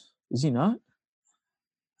was. Is he not?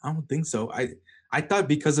 I don't think so. I thought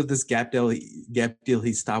because of this Gap deal,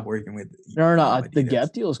 he stopped working with No, no, no, the Adidas.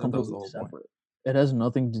 Gap deal is I thought that was the completely whole point. separate. It has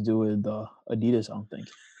nothing to do with, Adidas, I don't think.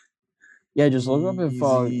 Yeah, just look up if,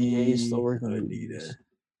 Ye is still Easy working with Adidas. Adidas.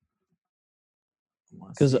 I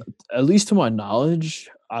want to 'Cause, see. at least to my knowledge,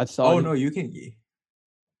 I thought Oh he no, you can.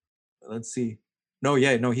 Let's see. No,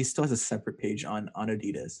 yeah, no, he still has a separate page on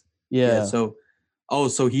Adidas. Yeah, yeah, so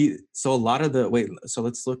so a lot of the wait, so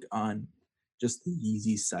let's look on just the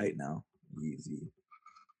Yeezy site now. Yeezy.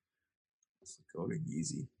 Let's go to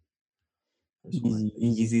Yeezy. There's one,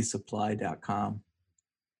 easy, easy. yeezysupply.com.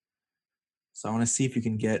 So I want to see if you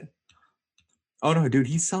can get oh no, dude,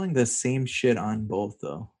 he's selling the same shit on both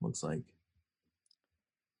though, looks like.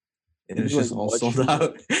 And Maybe, it's like, just all what sold shoes?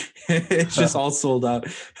 out. It's just all sold out.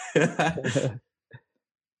 Let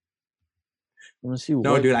me see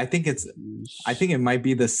No, what dude, I shoes. think it might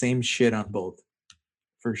be the same shit on both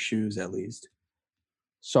for shoes at least.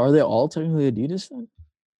 So are they all technically Adidas then?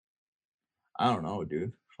 I don't know,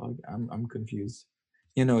 dude. Fuck, I'm confused.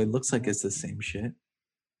 You know, it looks like No. it's the same shit.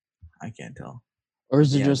 I can't tell. Or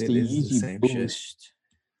is it Yeah, just it the is the Yeezy same shit. Boost?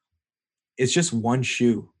 It's just one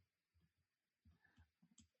shoe.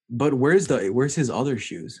 But where's his other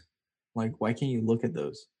shoes? Like, why can't you look at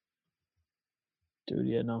those? Dude,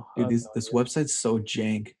 yeah, no, I Dude, have no this website's so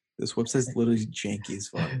jank. This website's literally janky as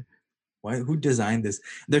fuck. idea. Why who designed this?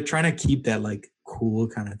 They're trying to keep that like cool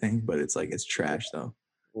kind of thing, but it's like it's trash though.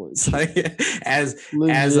 It's Legit, like as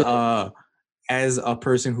legit. as a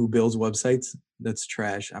person who builds websites, that's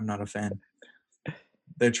trash. I'm not a fan.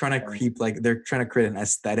 They're trying to Um, keep like they're trying to create an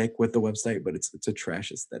aesthetic with the website, but it's a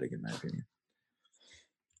trash aesthetic in my opinion.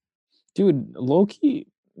 Dude, low key,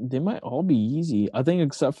 they might all be easy. I think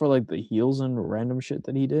except for like the heels and random shit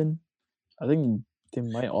that he did. I think they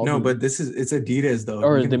might all No, be, but it's Adidas though. You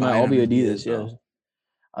or can they might buy it all on be Adidas Adidas. Yeah, though.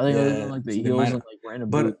 I think other than Yeah, like the so they heels might, and like random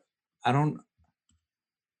boots. but I don't.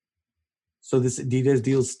 So this Adidas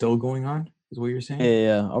deal is still going on, is what you're saying?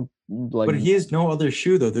 Yeah. Like But he has no other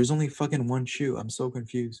shoe though. There's only fucking one shoe. I'm so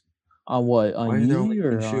confused. on what, on Why is there only Yeezy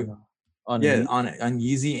one or shoe? on Yeah, Adidas? on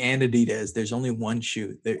Yeezy and Adidas, there's only one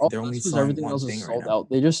shoe. Oh, They're only that's because selling everything one else is thing right sold now.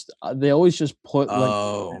 out. They always just put like the event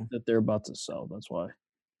Oh. that they're about to sell. That's why.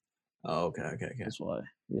 Oh, okay. That's why.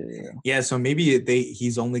 Yeah. Yeah, so maybe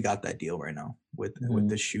he's only got that deal right now with Mhm.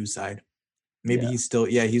 the shoe side. Maybe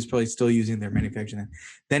Yeah. he's probably still using their manufacturing.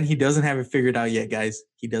 Then he doesn't have it figured out yet, guys.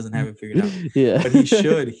 He doesn't have it figured out. Yeah. But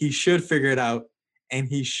he should figure it out, and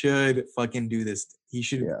he should fucking do this. He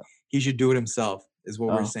should do it himself, is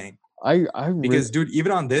what we're saying. Because dude,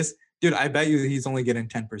 even on this, dude, I bet you he's only getting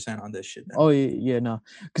 10% on this shit then. Oh yeah, no.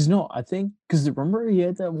 Cause no, I think because remember he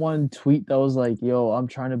had that one tweet that was like, "Yo, I'm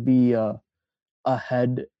trying to be a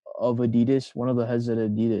head of Adidas, one of the heads at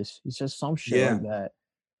Adidas." He says some shit like that.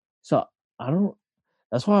 So I don't.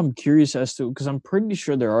 That's why I'm curious as to, because I'm pretty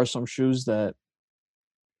sure there are some shoes that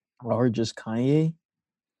are just Kanye,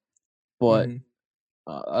 but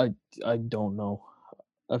I don't know.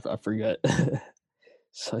 I forget.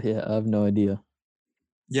 So yeah, I have no idea.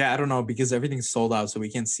 Yeah, I don't know because everything's sold out, so we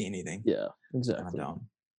can't see anything. Yeah, exactly.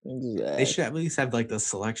 They should at least have like the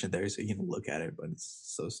selection there so you can look at it, but it's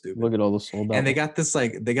so stupid. Look at all the sold out. And they got this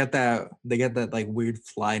like they got that like weird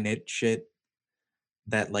fly knit shit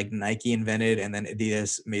that like Nike invented, and then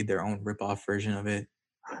Adidas made their own rip-off version of it.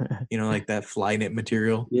 You know, like that fly knit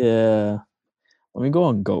material. Yeah. Let me go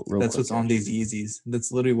on GOAT real quick. That's what's on these Yeezys.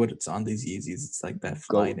 That's literally what it's on these Yeezys. It's like that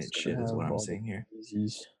fly knit shit is what I'm saying here.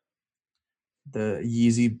 Yeezys. The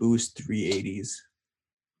Yeezy Boost 380s.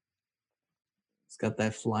 It's got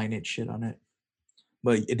that fly knit shit on it.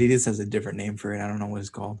 But Adidas has a different name for it. I don't know what it's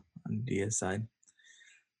called on the Adidas side.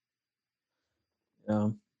 Yeah,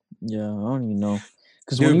 I don't even know.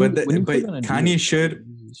 Because Kanye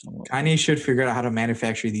should figure out how to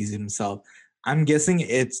manufacture these himself. I'm guessing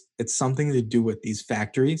it's something to do with these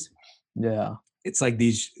factories. Yeah, it's like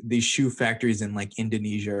these shoe factories in like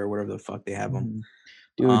Indonesia or whatever the fuck they have them.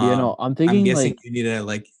 Dude, I'm thinking. I'm guessing you need to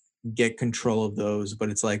like get control of those,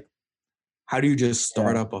 but it's like, how do you just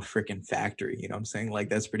start up a freaking factory? You know what I'm saying? Like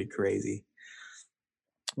that's pretty crazy.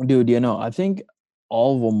 Dude, I think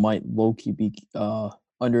all of them might low-key be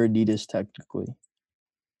under Adidas technically.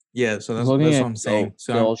 Yeah, so that's what I'm saying.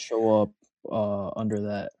 So they'll show up under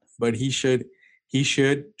that. But he should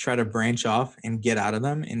try to branch off and get out of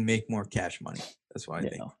them and make more cash money. That's what I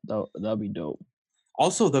think. That'd be dope.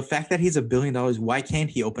 Also, the fact that he's $1 billion, why can't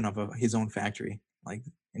he open up his own factory, like,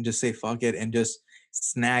 and just say fuck it and just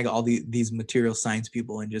snag all these material science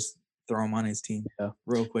people and just throw them on his team,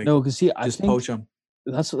 real quick. No, because I just poach them.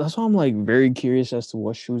 That's why I'm like very curious as to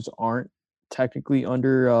what shoes aren't technically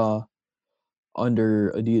under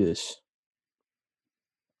Adidas,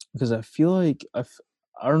 because I feel like I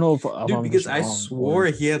don't know if dude, because I swore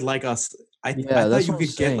he had like I thought you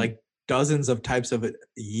could get like dozens of types of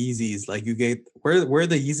Yeezys. Like you get where are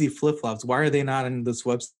the Yeezy flip flops? Why are they not on this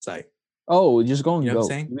website? Oh, just go on GOAT. Go.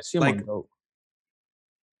 Let me see them on GOAT.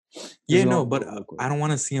 Yeah, no, but I don't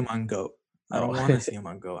want to see him on GOAT. I don't want to see him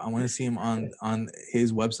on GOAT. I want to see him on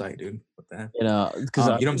his website, dude. What the heck? Because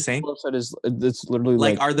you know what I'm saying? Website it's literally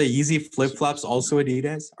like are the Yeezy flip flops also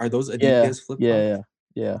Adidas? Are those Adidas flip flops?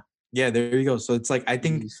 Yeah. There you go. So it's like I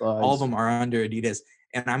think all of them are under Adidas,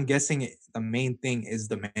 and I'm guessing the main thing is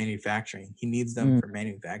the manufacturing. He needs them for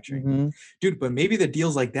manufacturing, dude. But maybe the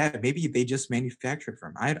deals like that, maybe they just manufacture for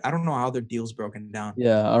him. I don't know how their deal's broken down.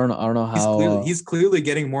 Yeah, I don't know how. He's clearly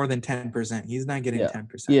getting more than 10%. He's not getting 10%.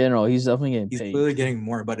 Yeah, no, he's definitely getting paid. He's clearly getting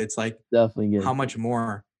more, but it's like definitely getting how much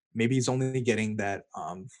more? Maybe he's only getting that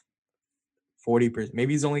 40%.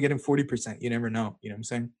 Maybe he's only getting 40%. You never know. You know what I'm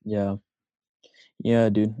saying? Yeah,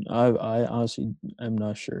 dude. I honestly am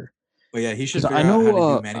not sure. But yeah, he should figure out how to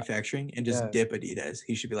do manufacturing and just dip Adidas.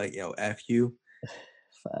 He should be like, yo, F you.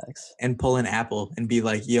 Facts. And pull an Apple and be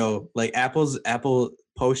like, yo, like Apple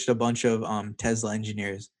poached a bunch of Tesla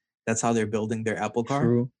engineers. That's how they're building their Apple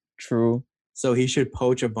car. True. So he should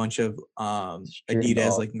poach a bunch of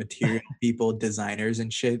Adidas like material people, designers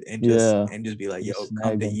and shit, and just be like, yo,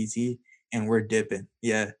 come to Yeezy and we're dipping.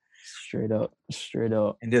 Yeah. Straight up.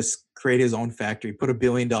 And just create his own factory. Put $1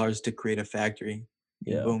 billion to create a factory.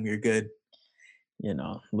 Yeah. Boom, you're good.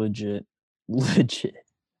 Legit.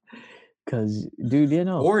 Cause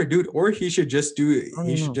dude, or he should just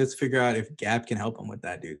just figure out if Gap can help him with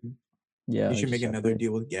that, dude. Yeah. He should make another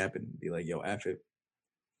deal with Gap and be like, yo, F it.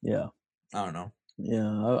 Yeah. I don't know. Yeah,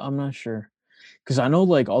 I'm not sure. Cause I know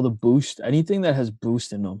like all the Boost, anything that has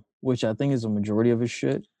Boost in them, which I think is a majority of his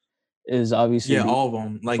shit, is obviously Yeah, the all of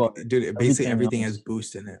them. Like, but dude, basically everything everything has else,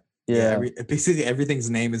 Boost in it. Yeah, yeah, basically everything's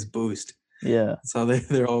name is Boost. yeah, That's how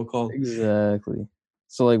they're all called. exactly.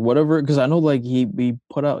 So like whatever, because I know like he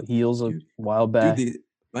put out heels a Dude, while dude, back,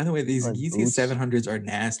 by the way, these like Yeezy boots. 700s are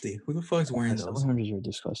nasty. Who the fuck's wearing those? 700s are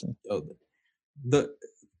disgusting. Yo, the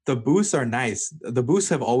the boosts are nice. The boosts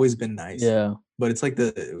have always been nice. Yeah, But it's like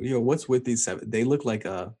what's with these seven? They look like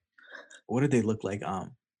what do they look like?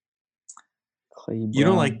 Clay Like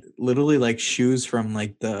Brown. literally like shoes from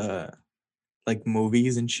like the like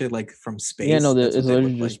movies and shit, like from Yeah, no, space. That's what it's they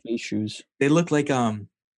literally look just like. space shoes. They look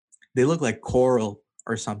like coral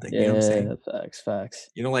or something. You know what I'm saying? Yeah, facts.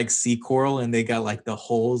 Like sea coral, and they got like the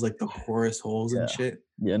holes, like the porous holes and Yeah, shit.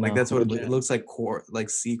 yeah, Like no, that's what it legit. looks like. Like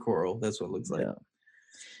sea coral. That's what it looks like. Yeah,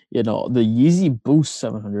 you know the Yeezy Boost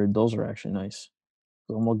 700. Those are actually nice.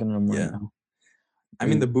 So I'm looking at them right Yeah. now. I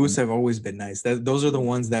mean, the boosts have always been nice. Those are the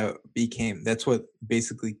ones that became. That's what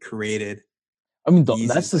basically created I mean,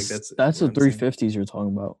 Yeezys. Like that's that's what the I'm saying. 350s you're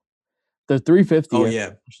talking about. The 350 Oh has yeah,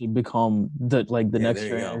 actually become the yeah. next There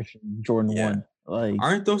you go. generation Jordan Yeah, 1. Like,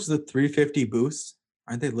 aren't those the 350 boosts?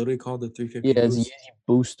 Aren't they literally called the yeah, 350 it's Yeezy boosts?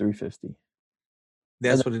 Boost 350. And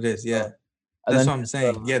That's then what it is. Yeah, and that's then what I'm there's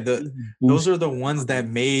saying. Yeah, Yeezy those Boost are the ones that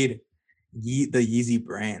 700. made the Yeezy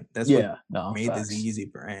brand. That's what Yeah, no, made this facts.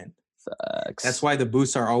 Yeezy brand. That's Facts. why the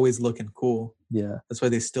boosts are always looking cool. Yeah. That's why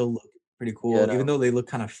they still look pretty Yeah, cool, even no. though they look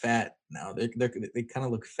kind of fat now. They kind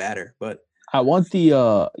of look fatter, but I want the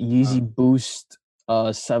Yeezy um, Boost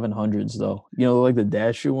 700s though. You know, like the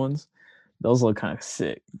dash shoe ones. Those look kind of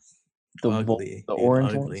sick. ugly, The dude,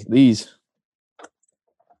 orange ones. ugly. These.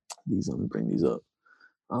 Let me bring these up.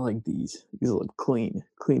 I like these. These look clean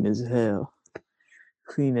as hell.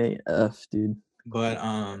 Clean AF, dude. But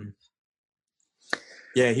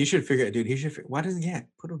yeah, he should figure it, dude. He should. Why doesn't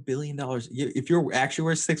put $1 billion? If you're actually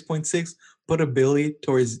worth 6.6, put $1 billion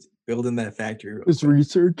towards building that factory real It's quick.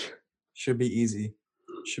 research. Should be easy.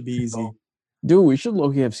 Should be easy. Dude, we should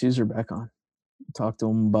low-key have Caesar back on. Talk to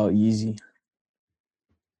him about Yeezy.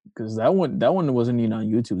 Because that one wasn't even on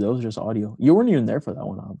YouTube. That was just audio. You weren't even there for that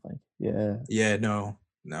one, I don't think. Yeah. Yeah, no.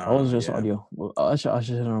 That was just Yeah. audio. Well, I should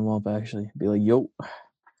hit him up actually. Be like, yo,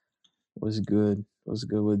 what's good? What's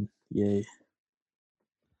good with yay?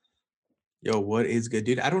 Yo, what is good,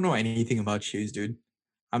 dude? I don't know anything about shoes, dude.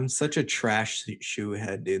 I'm such a trash shoe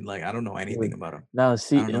head, dude. Like, I don't know anything about them. Now,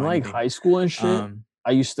 see, I don't in know like anything. high school and shit,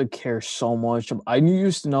 I used to care so much. I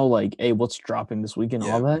used to know like, hey, what's dropping this weekend,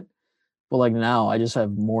 all that. But like now, I just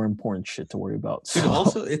have more important shit to worry about. Dude, So.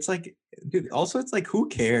 also, it's like, who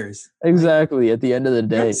cares? Exactly. Like, at the end of the you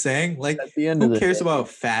know what day, I'm saying? Like, at the end of who the cares day, about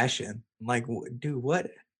fashion? Like, dude, what?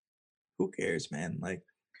 Who cares, man? Like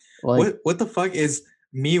like what the fuck is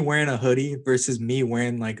me wearing a hoodie versus me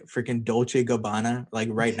wearing like freaking Dolce Gabbana like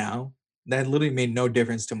right now? That literally made no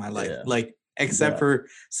difference to my life. yeah, Like except for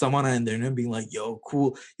someone on there and being like, "Yo,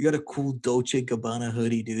 cool, you got a cool Dolce Gabbana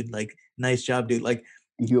hoodie, dude. Like, nice job, dude." Like,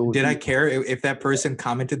 did I care if that person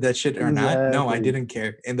commented that shit or not? No, I didn't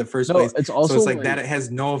care in the first place. It's So also it's like that it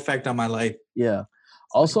has no effect on my life. Yeah.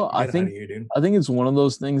 It's like, Also, get out of here, dude. I think it's one of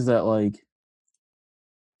those things that like,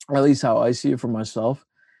 at least how I see it for myself,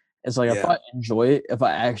 it's like if I enjoy it, if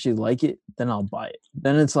I actually like it, then I'll buy it.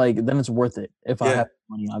 Then it's worth it if I have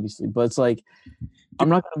money, obviously. But it's like I'm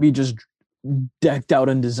not gonna be just decked out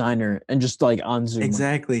in designer and just like on Zoom.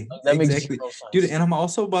 Exactly. Like, that makes Exactly. zero sense. Dude, and I'm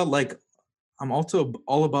also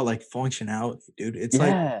all about like functionality, dude. It's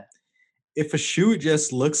like if a shoe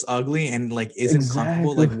just looks ugly and like isn't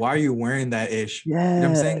comfortable, like why are you wearing that ish? You know what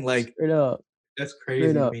I'm saying? Like straight up. that's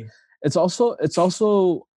crazy to me. It's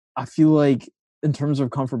also I feel like in terms of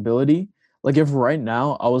comfortability, like if right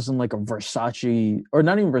now I was in like a Versace or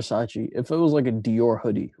not even Versace, if it was like a Dior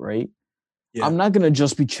hoodie, right? Yeah. I'm not gonna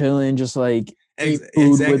just be chilling, just like eat food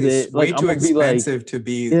exactly. with it. It's way Like too I'm gonna be like, expensive to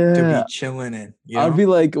be chilling in. You know? I'd be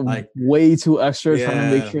like way too extra trying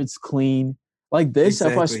to make Yeah. sure it's clean. Like this,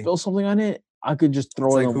 if I spill something on it, I could just throw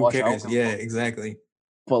it like and who wash cares? out. Yeah, exactly.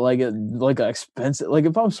 But like a expensive, like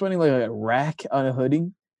if I'm spending like a rack on a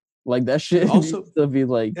hoodie, like that shit Also, needs to be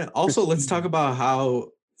like. yeah. Also, let's talk about how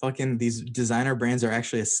fucking these designer brands are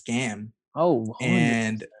actually a scam. Oh, 100%,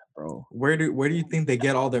 and bro. where do you think they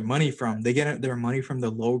get all their money from? They get their money from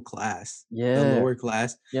the low class. Yeah, the lower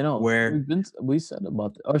class. You know, where we said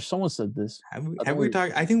about or someone said this. have we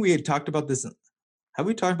talked? I think we had talked about this. Have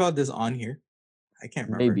we talked about this on here? I can't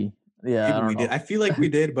remember. Maybe. Yeah, Maybe I don't we know. did. I feel like we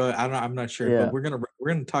did, but I don't. I'm not sure. Yeah. But we're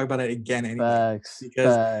gonna talk about it again anyway. Facts.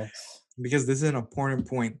 Facts. Because this is an important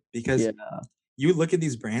point. Because you look at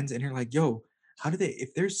these brands and you're like, yo, how do they?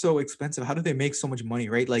 If they're so expensive, how do they make so much money?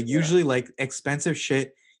 Right? Like usually, like expensive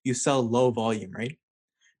shit, you sell low volume, right?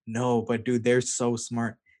 No, but dude, they're so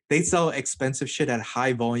smart. They sell expensive shit at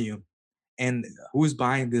high volume. And who's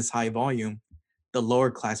buying this high volume? The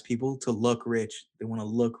lower class people to look rich. They want to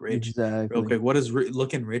look rich. Real Exactly. quick, what does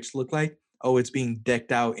looking rich look like? Oh, it's being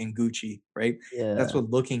decked out in Gucci, right? That's Yeah. what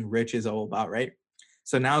looking rich is all about, right?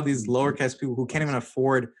 So now these lower class people who can't even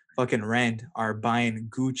afford fucking rent are buying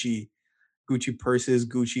Gucci purses,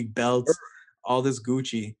 Gucci belts, all this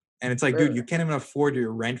Gucci. And it's like, dude, you can't even afford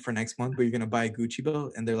your rent for next month, but you're gonna buy a Gucci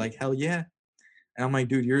belt. And they're like, hell yeah. And I'm like,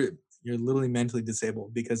 dude, you're literally mentally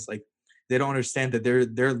disabled because like they don't understand that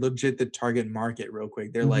they're legit the target market real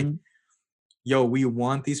quick. They're like, Mm-hmm. yo, we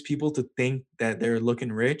want these people to think that they're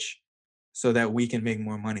looking rich so that we can make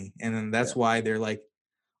more money. And then Yeah. that's why they're like,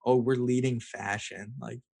 oh, we're leading fashion.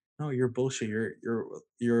 Like, no, you're bullshit.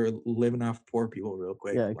 You're living off poor people real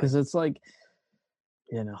quick. Yeah, Like, because it's like,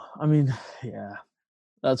 I mean, yeah.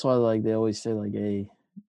 That's why like they always say like, hey,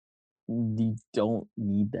 you don't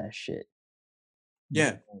need that shit. You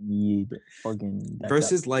yeah. don't need fucking that guy.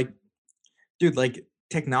 Versus like, dude, like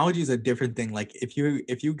technology is a different thing. Like if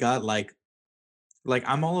you got like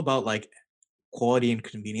I'm all about like quality and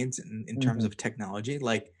convenience in terms Mhm. of technology.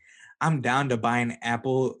 Like I'm down to buy an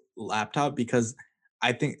Apple laptop because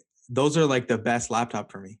I think those are like the best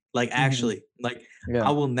laptop for me. Like Mhm. actually, like I Yeah.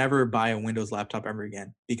 will never buy a Windows laptop ever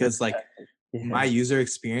again because like Exactly. my Yeah. user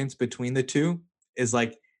experience between the two is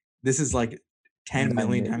like this is like 10 Night and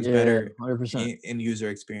million day. times Yeah. better 100%. in user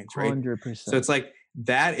experience, right? So 100%. it's like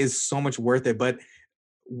that is so much worth it. But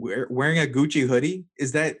wearing a Gucci hoodie,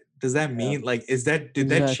 does that Yeah. mean like did that change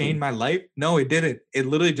Exactly. my life? No, it didn't. It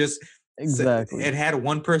literally just Exactly. it had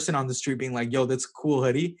one person on the street being like, "Yo, that's a cool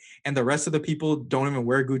hoodie," and the rest of the people don't even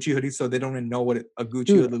wear Gucci hoodies, so they don't even know what a Gucci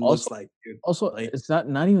Dude, hoodie looks also like, dude. also, Like, it's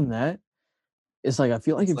not even that. It's like I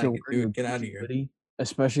feel like it's if you're like, wearing a dude, get out of Gucci here. hoodie,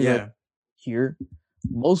 especially like Yeah, here,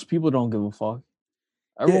 most people don't give a fuck.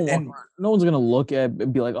 yeah, Everyone walk and around, no one's gonna look at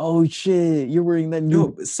and be like, "Oh shit, you're wearing that no,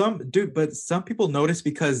 new." but some people notice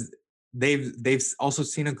because they've also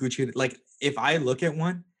seen a Gucci hoodie. Like, if I look at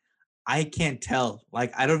one, I can't tell.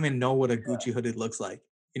 Like, I don't even know what a Gucci hoodie looks like.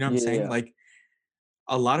 You know what I'm Yeah, saying? yeah, Like,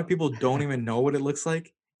 a lot of people don't even know what it looks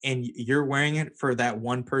like, and you're wearing it for that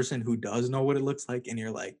one person who does know what it looks like, and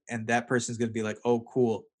you're like, and that person's gonna be like, "Oh,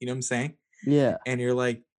 cool." You know what I'm saying? yeah, And you're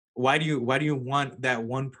like, why do you want that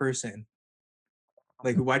one person?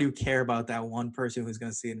 Like, why do you care about that one person who's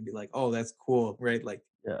gonna see it and be like, "Oh, that's cool," right? Like,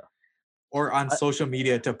 yeah. or on I social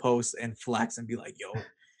media to post and flex and be like, "Yo,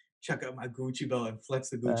 check out my Gucci belt," and flex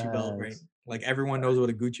the Gucci belt, right? Facts, Like everyone knows what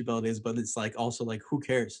a Gucci belt is, but it's like also like, who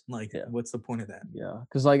cares? Like, yeah, what's the point of that? yeah.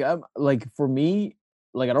 Because like I'm like for me,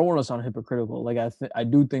 like I don't want to sound hypocritical. Like I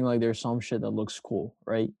do think like there's some shit that looks cool,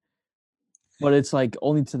 right? But it's like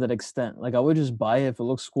only to that extent. Like I would just buy it if it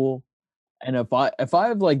looks cool. And if I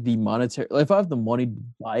have like the monetary, like, if I have the money to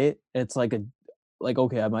buy it, it's like like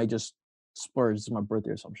okay, I might just splurge. It's my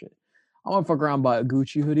birthday or some shit. I'm gonna fuck around and buy a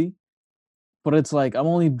Gucci hoodie, but it's like I'm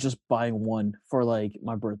only just buying one for like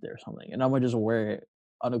my birthday or something, and I'm gonna just wear it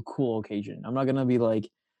on a cool occasion. I'm not gonna be like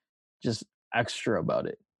just extra about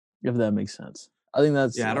it, if that makes sense. I think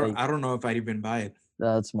that's Yeah, I don't like I don't know if I'd even buy it.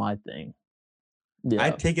 that's my thing. Yeah.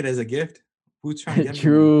 I'd take it as a gift. Who's trying to get me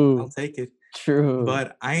one? I'll True. take it. True.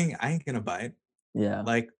 But I ain't gonna buy it. Yeah.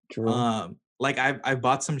 Like, True. I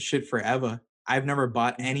bought some shit for Eva. I've never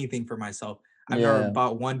bought Mhm. anything for myself. I've never Yeah.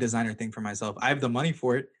 bought one designer thing for myself. I have the money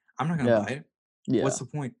for it. I'm not gonna Yeah. buy it. Yeah. What's the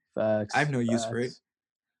point? I have Facts. no use for it.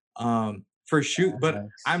 Facts. For shoe, but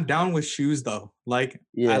Facts. I'm down with shoes though. Like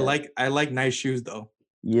Yeah. I like nice shoes though.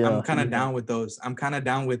 I'm Yeah. kind of Yeah. down with those. I'm kind of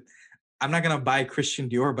down with I'm not gonna buy Christian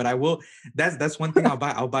Dior, but I will. That's one thing I'll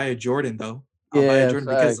buy. I'll buy a Jordan though. I'll buy a Yeah, Jordan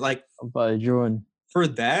because facts. like By Jordan. for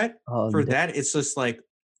that, Da it's just like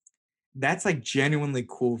that's like genuinely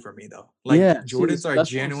cool for me though. Like yeah, see, Jordans are that's what I'm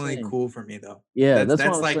genuinely saying. cool for me though. Yeah, That's that's what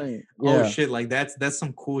that's I'm like saying. oh Yeah. shit, like that's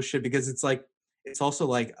some cool shit because it's like it's also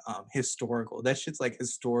like historical. That shit's like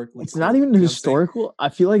historically It's not cool. even You know what I'm saying? historical. I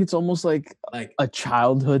feel like it's almost like Like a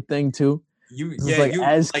childhood thing too. you, 'Cause it's yeah, like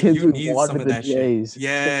as kids you we need some wanted of the that shit. J's. So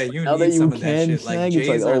Yeah, you now that need you some of that can shit. Like snag, it's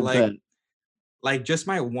like, J's are "Oh, bet." like just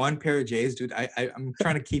my one pair of J's, dude. I'm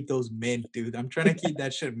trying to keep those mint, dude. I'm trying to keep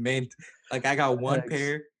that shit mint. Like I got one Facts.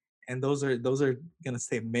 pair, and those are gonna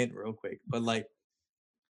stay mint real quick. But like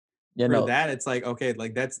Yeah, for no. that, it's like okay,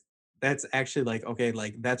 like that's actually like okay,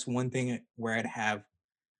 like that's one thing where I'd have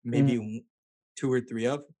maybe Mhm. two or three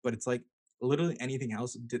of. But it's like literally anything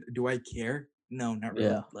else. Do I care? No, not Yeah,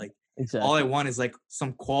 really. Like all I exactly. want is like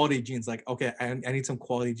some quality jeans. Like okay, I need some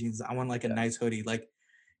quality jeans. I want like a Yeah. nice hoodie. Like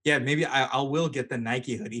yeah, maybe I will get the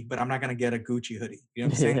Nike hoodie, but I'm not gonna get a Gucci hoodie. You know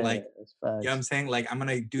what I'm saying? Yeah, Like, that's you know what I'm facts. saying? Like, I'm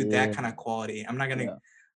gonna do that Yeah, kind of quality. I'm not gonna yeah.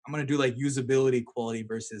 I'm gonna do like usability quality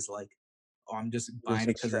versus like, oh, I'm just buying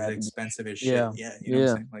it because it's expensive as shit. Yeah. Yeah, you know what I'm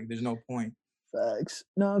Yeah. saying? Like, there's no point. Facts.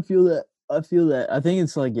 No, I feel that. I feel that. I think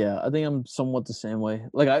it's like, yeah, I think I'm somewhat the same way.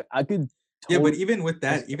 Like I could Yeah, but totally even with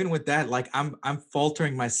that, like I'm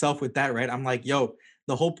faltering myself with that, right? I'm like, yo,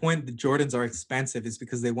 the whole point the Jordans are expensive is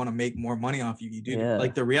because they want to make more money off you, dude. yeah.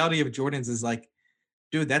 Like the reality of Jordans is like,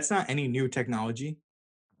 dude, that's not any new technology.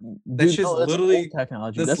 That's Dude, just no, that's old literally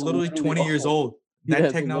technology. that's That's literally literally 20 years old. old. That Yeah,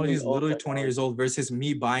 it's technology literally is old literally 20 years technology. old versus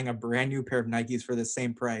me buying a brand new pair of Nikes for the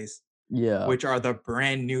same price, Yeah, which are the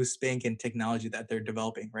brand new spanking technology that they're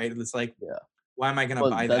developing, right? It's like, yeah. why am I gonna But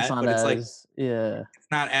buy that's that? not But it's like as yeah, it's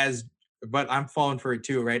not as but I'm falling for it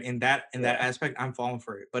too, right? In that yeah, aspect, I'm falling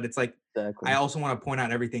for it. But it's like I exactly. also want to point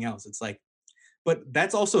out everything else. It's like, but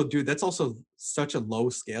that's also, dude, that's also such a low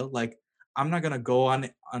scale. Like, I'm not gonna go on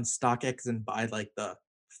StockX and buy like the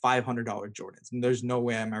 $500 Jordans. And there's no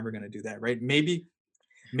way I'm ever gonna do that, right? Maybe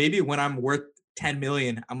when I'm worth 10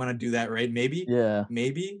 million, I'm gonna do that, right? Yeah.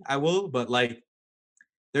 Maybe I will, but like,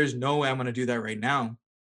 there's no way I'm gonna do that right now.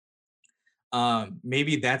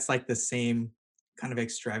 Maybe that's like the same kind of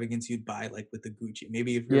extravagance you'd buy like with the Gucci.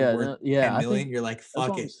 Maybe if you're Yeah, worth no, yeah, 10 I think million, you're like, that's fuck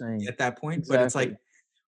what I'm it saying. at that point. But it's Exactly. like,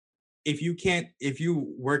 if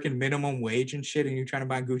you work in minimum wage and shit and you're trying to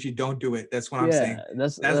buy Gucci, don't do it. That's what I'm Yeah, saying.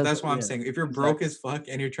 that's That's what I'm yeah, saying. If you're broke exactly. as fuck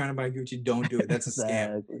and you're trying to buy Gucci, don't do it. That's a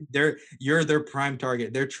scam. Exactly. You're their prime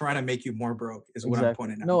target. They're trying to make you more broke, is what I'm Exactly.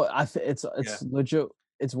 pointing out. No, Yeah. it's legit.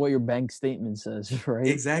 It's what your bank statement says, right?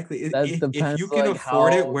 Exactly. That If you depends, can like,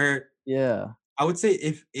 afford it, how where yeah. I would say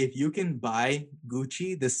if you can buy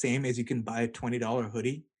Gucci the same as you can buy a $20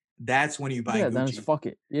 hoodie, that's when you buy Yeah, then it's Gucci. fuck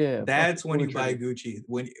it. Yeah, fuck it, That's when pull the you buy trigger. Gucci.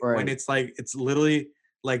 When Right. it's like it's literally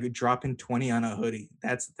like dropping 20 on a hoodie.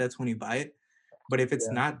 That's when you buy it. But if it's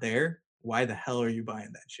Yeah. not there, why the hell are you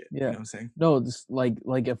buying that shit? You Yeah. know what I'm saying? No, this like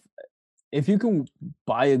if you can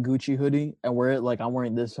buy a Gucci hoodie and wear it like I'm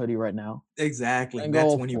wearing this hoodie right now, Exactly. then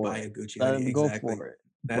That's go when you for buy it. a Gucci hoodie. Then go Exactly. for it.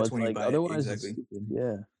 That's But, when you like, buy it. otherwise, it's Exactly. stupid.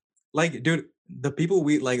 Yeah. Like, dude, the people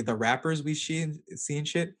we like, the rappers we see and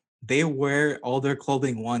shit, they wear all their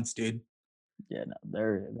clothing once, dude. Yeah, no,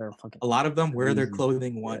 they're fucking A lot of them wear their crazy.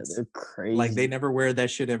 clothing Yeah, once. they're Like, they crazy. never wear that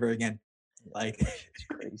shit ever again. Yeah, Like, that shit's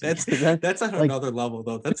crazy. that's That that's on like, another level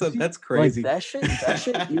though. you see, That's like, crazy. that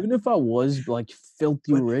shit, even if I was, like,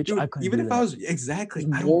 filthy But rich, I dude, couldn't even do if I that. was exactly,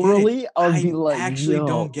 'Cause I don't get it. morally, I would be I like, actually "Yo."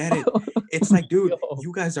 don't get it. It's like, dude, Yo.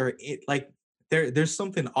 you guys are it like there's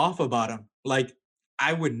something off about him. Like,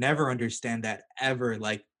 I would never understand that ever.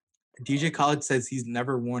 Like, DJ Khaled says he's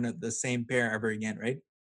never worn the same pair ever again, right?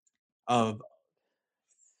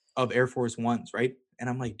 Of Air Force Ones, right? And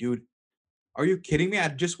I'm like, dude, are you kidding me?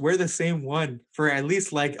 I'd just wear the same one for at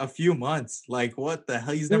least like a few months. Like, what the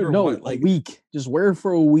hell? He's Dude, never no, what a like, week. Just wear it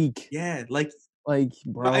for a week. yeah, like, Like,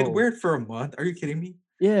 but I'd bro. wear it for a month. Are you kidding me?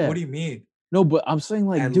 What Yeah. do you mean? No, but I'm saying,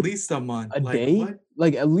 like, At dude, least a month. a Like, day? what?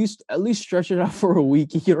 Like, at least stretch it out for a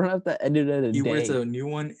week. You don't have to end it at a He wears day. a new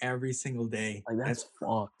one every single day. Like, that's That's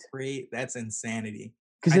fucked. great. That's insanity.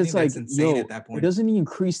 'Cause I it's think that's like, insane yo, at that it point. doesn't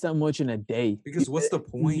increase that much in a day. Because what's the You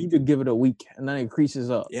need point? to give it a week, and then it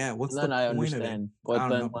increases up, Yeah, and what's the then I point of it? understand. I But don't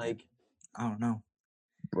then, know, man. like, I don't know.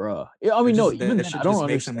 bruh. Yeah, I mean, no, even That then, I shit don't just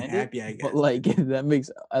makes him understand it, happy, I but, guess. like, that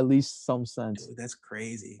makes at least some sense. Dude, that's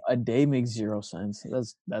crazy. A day makes 0 sense.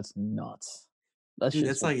 That's nuts. That Dude, shit's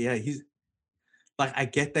that's like, yeah, he's like, I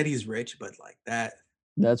get that he's rich, but like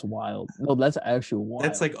that's wild. No, that's actually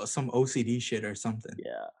that's wild. like some OCD shit or something.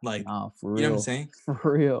 Yeah. Like, Nah, for you know what I'm real. saying? For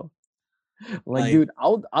real. Like, Like, dude, I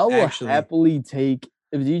will actually, happily take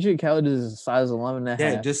if DJ Khaled is a size 11 and a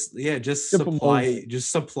half, ship him over.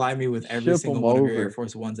 just supply me with every Ship single him one of your Air over.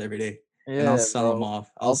 Force Ones every day, and I'll Yeah, sell them bro.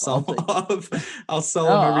 off. I'll take I'll sell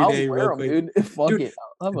no, them every I'll day real wear them, quick, dude. Fuck dude. it.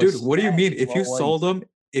 I'll have a Dude, what do you stack mean? of all whites.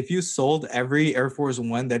 If you sold every Air Force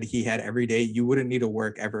One that he had every day, you wouldn't need to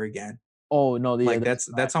work ever again. Oh, no, yeah, Like, that's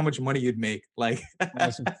a that's fact. how much money you'd make. Like,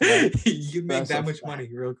 That's a fact. you'd make That's a that much fact. money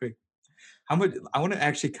real quick. How much? I want to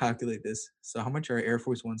actually calculate this. So, how much are Air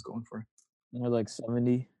Force Ones going for? They're like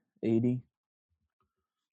 70, 80.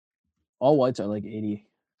 All whites are like 80.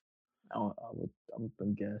 I would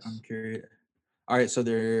I'm guess. curious. All right, so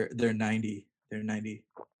they're 90. They're 90.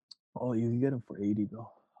 Oh, you can get them for 80 though.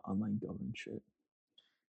 Online government shit.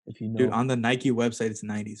 If you Dude, know. on the Nike website it's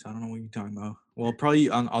 90, so I don't know what you're talking about. Well, probably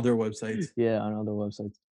on other websites, Yeah, on other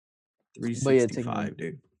websites. But yeah, take 365, 90.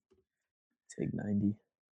 dude. Take 90.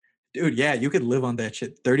 Dude, yeah, you could live on that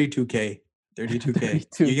shit. 32K.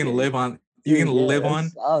 32K. You can 32K. live on Dude, yeah,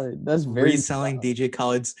 that's solid. That's very reselling solid. DJ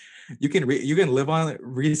Khaled's. You can live on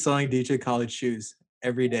reselling DJ Khaled shoes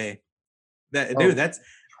every day. That dude, Oh, that's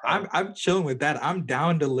I'm chilling with that. I'm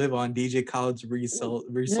down to live on DJ Khaled's resold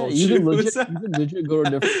Yeah, shoes. you can legit go to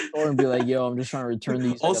a different store and be like, "Yo, I'm just trying to return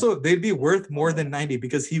these." Also, they'd be worth more than 90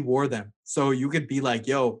 because he wore them. So you could be like,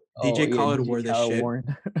 "Yo, DJ Khaled wore this shit."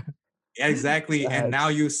 Yeah, exactly. And now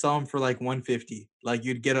you sell them for like 150. Like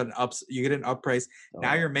you get an up price.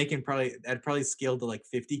 Now you're making probably scaled to like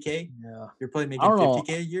 50K. Yeah. You're probably making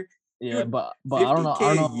 50K a year. Yeah, Dude, but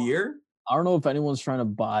 50K a year. I don't know if anyone's trying to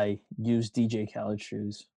buy used DJ Khaled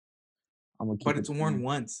shoes. But it's worn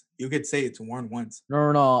once. You could say it's worn once.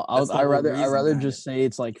 No. I rather just say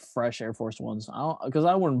it's like fresh Air Force Ones. Because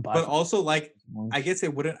I wouldn't buy. But also, like, I guess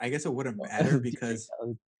it wouldn't matter because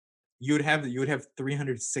you would have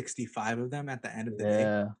 365 of them at the end of the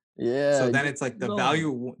day. Yeah. So then it's like the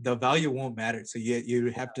value won't matter. So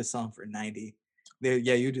you have to sell them for 90.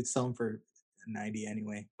 You did sell them for 90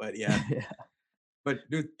 anyway. But yeah. But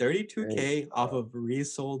dude, 32K off of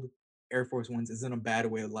resold Air Force Ones isn't a bad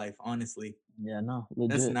way of life, honestly. Yeah, no,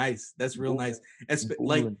 legit. That's nice. That's real nice.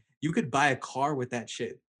 Like you could buy a car with that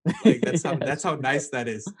shit. Like that's how nice that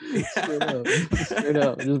is. Straight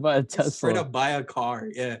up, just buy a Tesla. Straight up buy a car.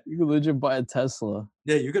 Yeah, you could legit buy a Tesla.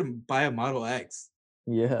 Yeah, you could buy a Model X.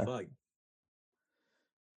 Yeah. Fuck.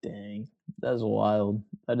 Dang, that's wild.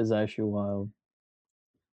 That is actually wild.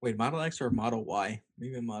 Wait, Model X or Model Y?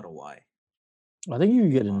 Maybe a Model Y. I think you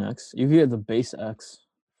could get an X. You could get the base X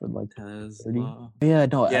for like Tesla. 30. Yeah,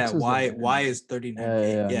 no. Yeah, Y is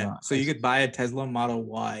 39K. Yeah. So you could buy a Tesla Model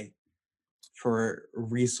Y for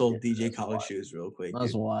resold DJ Khaled shoes real quick.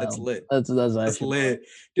 That's dude. wild. That's lit. That's lit.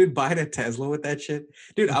 Dude, buying a Tesla with that shit.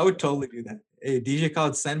 Dude, I would totally do that. Hey, DJ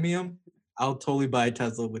Khaled, send me them. I'll totally buy a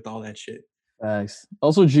Tesla with all that shit. Thanks.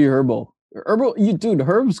 Also, G Herbo.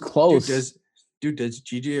 Herb's close. Does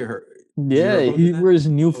GG Herbo? Yeah, he wears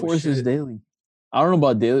New Forces daily. I don't know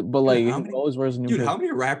about daily, but like he always wears New. Dude, how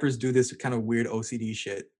many rappers do this kind of weird OCD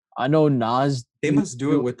shit? I know Nas. They must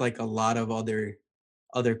do it with like a lot of other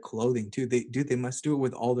clothing too. They must do it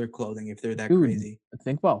with all their clothing if they're that crazy.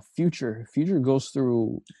 Think about Future. Future goes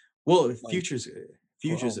through. Well, like, Future's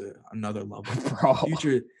another level. Bro.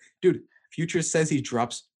 Future says he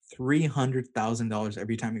drops $300,000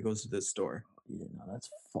 every time he goes to the store. Yeah, no, that's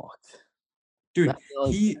fucked. Dude,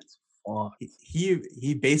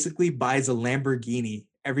 he basically buys a Lamborghini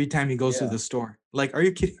every time he goes to the store. Like, are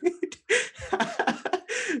you kidding me?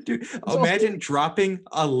 Dude, imagine dropping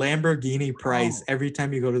a Lamborghini price every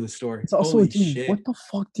time you go to the store. It's also, dude, what the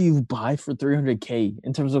fuck do you buy for $300K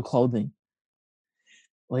in terms of clothing?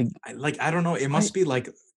 Like I don't know. It must be like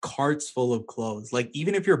carts full of clothes. Like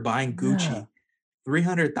even if you're buying Gucci,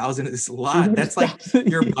 300,000 is a lot. That's like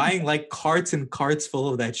you're buying like carts and carts full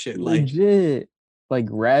of that shit. Legit. Like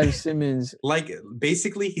Rav Simmons. Like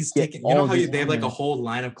basically he's taking, you know how they have like a whole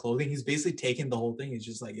line of clothing? He's basically taking the whole thing. He's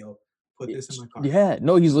just like, yo, put this in my car. Yeah,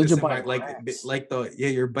 no, he's legit buying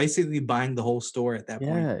you're basically buying the whole store at that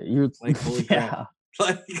point. Yeah, you're like, holy crap.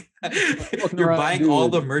 Like you're buying all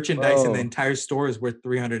the merchandise in the entire store is worth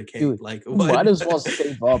 300K. Dude, like might as well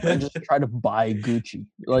save up and just try to buy Gucci.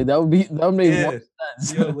 Like that would make more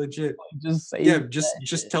sense. Yeah, legit.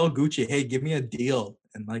 Just tell Gucci, hey, give me a deal.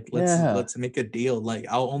 And like let's make a deal. Like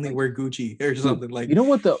I'll only wear Gucci or something. Like you know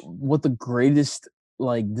what the greatest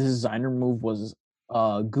like designer move was?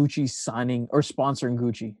 Gucci signing or sponsoring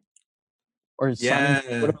Gucci, or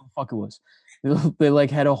signing whatever the fuck it was. They like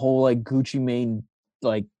had a whole like Gucci Mane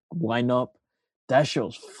like lineup. That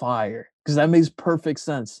show's fire because that makes perfect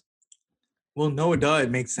sense. Well, no,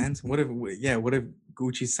 it makes sense. What if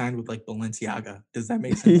Gucci signed with like Balenciaga? Does that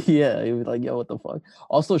make sense? Yeah, he was like, yo, what the fuck?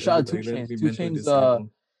 Also, shout out 2 Chainz. 2 Chainz,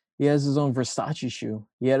 he has his own Versace shoe.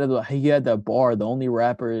 He had that bar, the only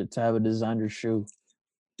rapper to have a designer shoe.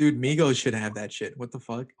 Dude, Migos should have that shit. What the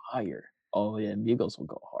fuck? Fire. Oh yeah, Migos will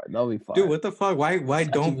go hard. That'll be fire. Dude, what the fuck? Why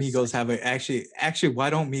don't Migos have why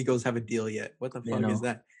don't Migos have a deal yet? What the fuck is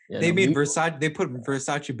that? They made Versace. They put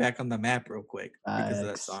Versace back on the map real quick because of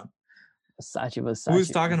that song. Versace. Who was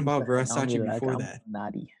talking about Versace before that?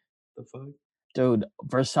 Naughty. The fuck? Dude,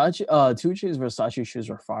 Versace. 2 Chainz Versace shoes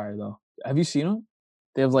are fire though. Have you seen them?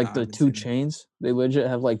 They have like the 2 chains. They legit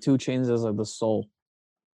have like 2 chains as like the sole.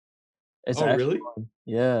 It's really? Fun.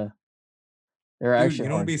 Yeah. They're actually. You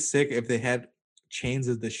know, it'd be sick if they had chains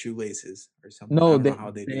of the shoelaces or something. No,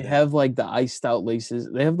 they have like the iced out laces.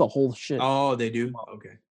 They have the whole shit. Oh, they do.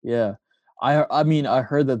 Okay. Yeah. I mean, I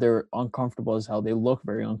heard that they're uncomfortable as hell. They look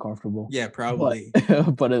very uncomfortable. Yeah, probably.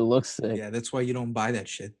 But it looks sick. Yeah, that's why you don't buy that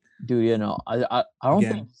shit. Dude, you know, I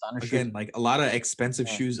don't think like a lot of expensive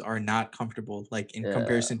shoes are not comfortable, like in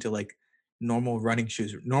comparison to like normal running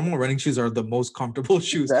shoes. Normal running shoes are the most comfortable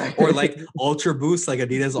shoes, Exactly. or like Ultra Boost, like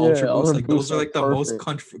Adidas Ultra Boost. Ultra Like those Boosts are are like the most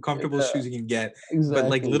perfect. comfortable Yeah, shoes you can get. But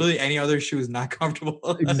like exactly. literally any other shoe is not comfortable.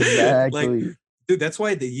 Like, Exactly. dude, that's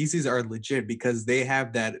why the Yeezys are legit, because they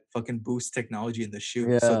have that fucking boost technology in the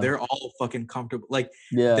shoe. So Yeah. they're all fucking comfortable. Like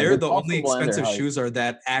Yeah. they're They're the only comfortable and they're expensive hype. shoes are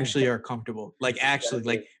that actually are comfortable. Like actually,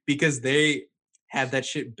 Exactly. like because they have that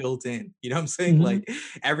shit built in. You know what I'm saying? Mhm. Like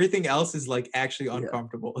everything else is like actually Yeah.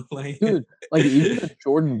 uncomfortable. Like Dude, like even the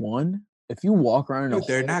Jordan 1, if you walk around in a dude,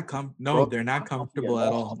 they're hole, not bro, they're not not comfy at comfortable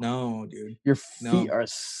at all. all. No, dude. Your feet No. are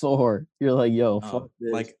sore. You're like, yo, fuck No.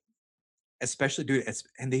 this. Like especially dude,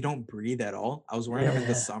 and they don't breathe at all. I was wearing them in the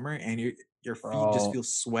Yeah, summer and your feet just bro. feel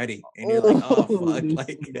sweaty and you're like, oh Oh, fuck. this is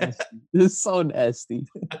Like so nasty. This is so nasty.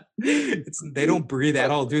 they don't breathe at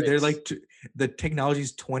Like all, dude. They're bricks. like the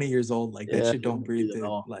technology's 20 years old. Like that Yeah, shit they don't don't breathe, breathe at dude.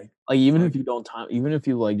 all. Like Like even if fuck. you don't even if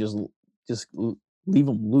you like just leave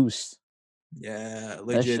them loose, Yeah, that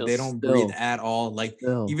legit. shit'll They don't breathe still at all. Like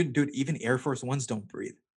still. even dude, even Air Force Ones don't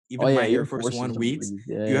breathe. Oh Even yeah, my Air even Force forces One don't weeks, breathe.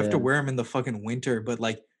 Yeah, you have yeah, to wear them in the fucking winter, but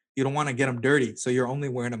like you don't want to get them dirty, so you're only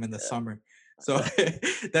wearing them in the yeah. summer. So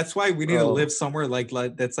that's why we need to Bro, live somewhere like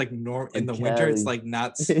that's like in like the winter. It's Cali. like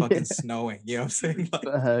not Yeah, fucking snowing. You know what I'm saying?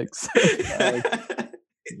 facts. Facts. Like,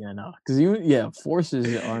 Yeah, no, because even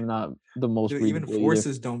forces are not the most dude, even breathable either.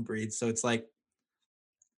 forces don't breathe. So it's like,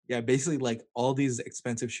 yeah, basically like all these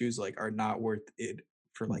expensive shoes like are not worth it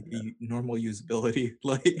for like Yeah. normal usability.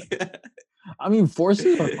 Like I mean,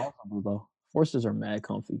 forces are comfortable though. Forces are mad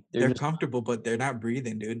comfy. They're they're just comfortable, but they're not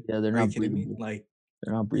breathing, dude. yeah, they're Are you not kidding me? breathable. Like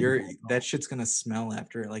They're not you're breathable at that all. shit's gonna smell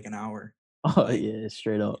after like an hour. Oh Like yeah,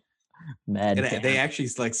 straight up mad they damp. actually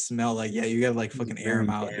like smell like, yeah, you gotta like It's fucking air them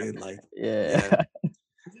very out, damp. dude. Like yeah. Yeah.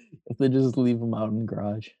 If they just leave them out in the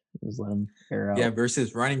garage, just let them air Yeah, out.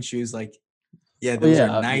 versus running shoes, like yeah, Oh those are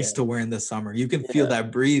yeah, yeah, nice to wear in the summer. You can feel yeah.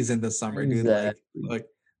 that breeze in the summer, dude. Exactly, Like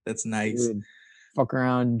that's nice. dude. Fuck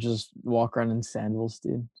around, just walk around in sandals,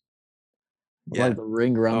 dude. Like Yeah. the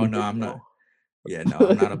ring around Oh the no, big I'm not. toe. Yeah, no,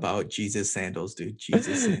 I'm not about Jesus sandals, dude.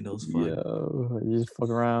 Jesus sandals, fuck. Yo, you just fuck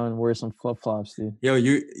around, wear some flip flops, dude. Yo,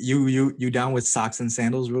 you down with socks and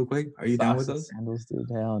sandals real quick? Are you down Socks with and those? sandals, dude.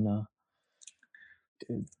 Hell no,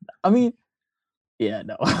 dude. I mean, yeah,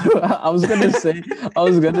 no. I was gonna say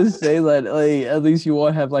that like at least you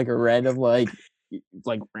won't have like a random like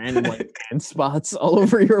random like tan spots all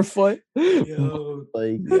over your foot. But, Yo,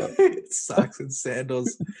 like yo, socks and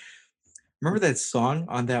sandals. Remember that song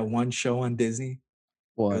on that one show on Disney? It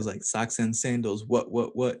what? was like socks and sandals. What?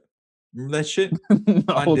 Remember that shit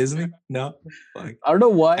on No, Disney? No, fuck. I don't know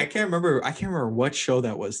why. I can't remember what show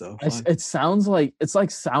that was though. Fuck. It sounds like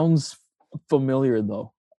sounds familiar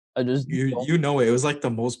though. I just don't. You know it. It was like the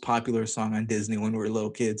most popular song on Disney when we were little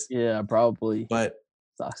kids. Yeah, probably But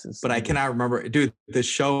socks and I sandals, cannot remember. Dude, the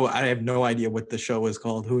show, I have no idea what the show was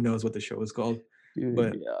called. Who knows what the show was called? dude.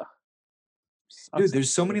 But Yeah, dude, socks and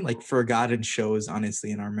there's so many sandals. like forgotten shows,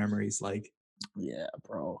 honestly, in our memories. Like Yeah,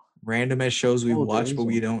 bro. random as shows we've Oh, there watched, but is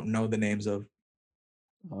we one. don't know the names of.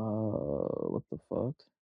 What the fuck?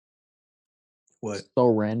 What? So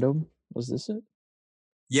random. Was this it?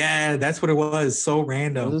 Yeah, that's what it was. So Was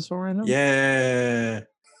random. it so random? Yeah.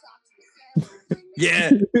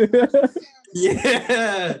 Yeah.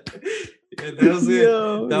 Yeah. Yeah, that was it.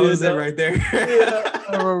 Yo, That yeah, was it right there. yeah.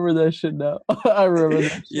 I remember that shit now. I remember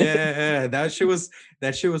that shit. Yeah, that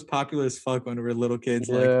shit was popular as fuck when we were little kids.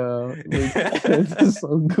 Like, Yeah, like and it's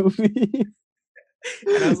so goofy.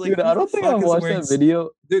 I was like, Dude, who I the don't think I've fuck is watched wearing that video.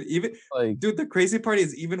 dude, even Like, dude, the crazy part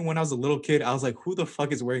is even when I was a little kid, I was like, who the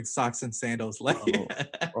fuck is wearing socks and sandals? Like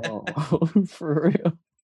bro, for real.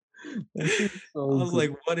 That shit's I so was good.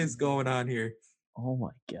 like, what is going on here? Oh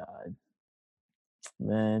my god,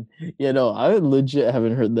 man. Yeah, no, I legit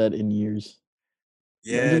haven't heard that in years.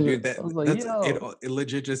 That Yeah, just, dude, I was like, that's yo, it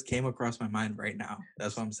legit just came across my mind right now.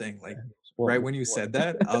 That's what I'm saying. Like what, right when you what? said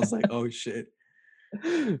that, I was like, oh shit.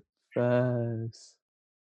 Facts.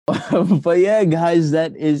 But yeah, guys,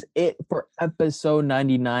 that is it for episode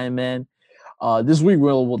 99, man. This week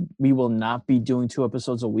we will not be doing 2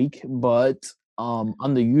 episodes a week, but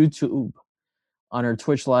on the YouTube, on our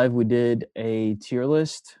Twitch live, we did a tier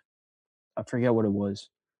list. I forget what it was.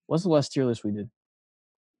 What's the last tier list we did?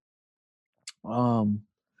 Off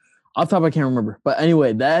the top I can't remember. But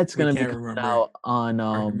anyway, that's We gonna be can't coming remember. out on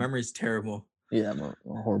Our memory's terrible. yeah,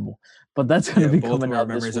 horrible. But that's gonna Yeah, be both of coming our out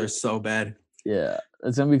this memories are week. so bad. Yeah,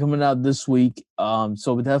 it's gonna be coming out this week.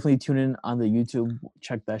 So definitely tune in on the YouTube.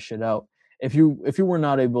 Check that shit out. If you were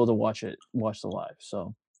not able to watch the live,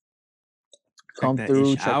 so Check come that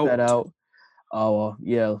through, ish check that out. out.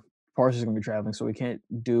 Yeah, Parse is gonna be traveling, so we can't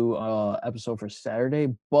do episode for Saturday.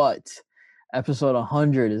 But Episode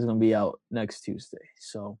 100 is gonna be out next Tuesday.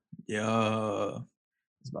 So yeah,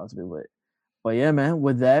 it's about to be lit. But yeah, man,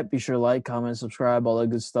 with that, be sure to like, comment, subscribe, all that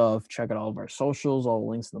good stuff. Check out all of our socials, all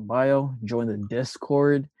the links in the bio. Join the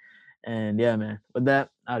Discord. And yeah, man, with that,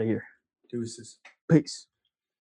 out of here. Deuces. Peace.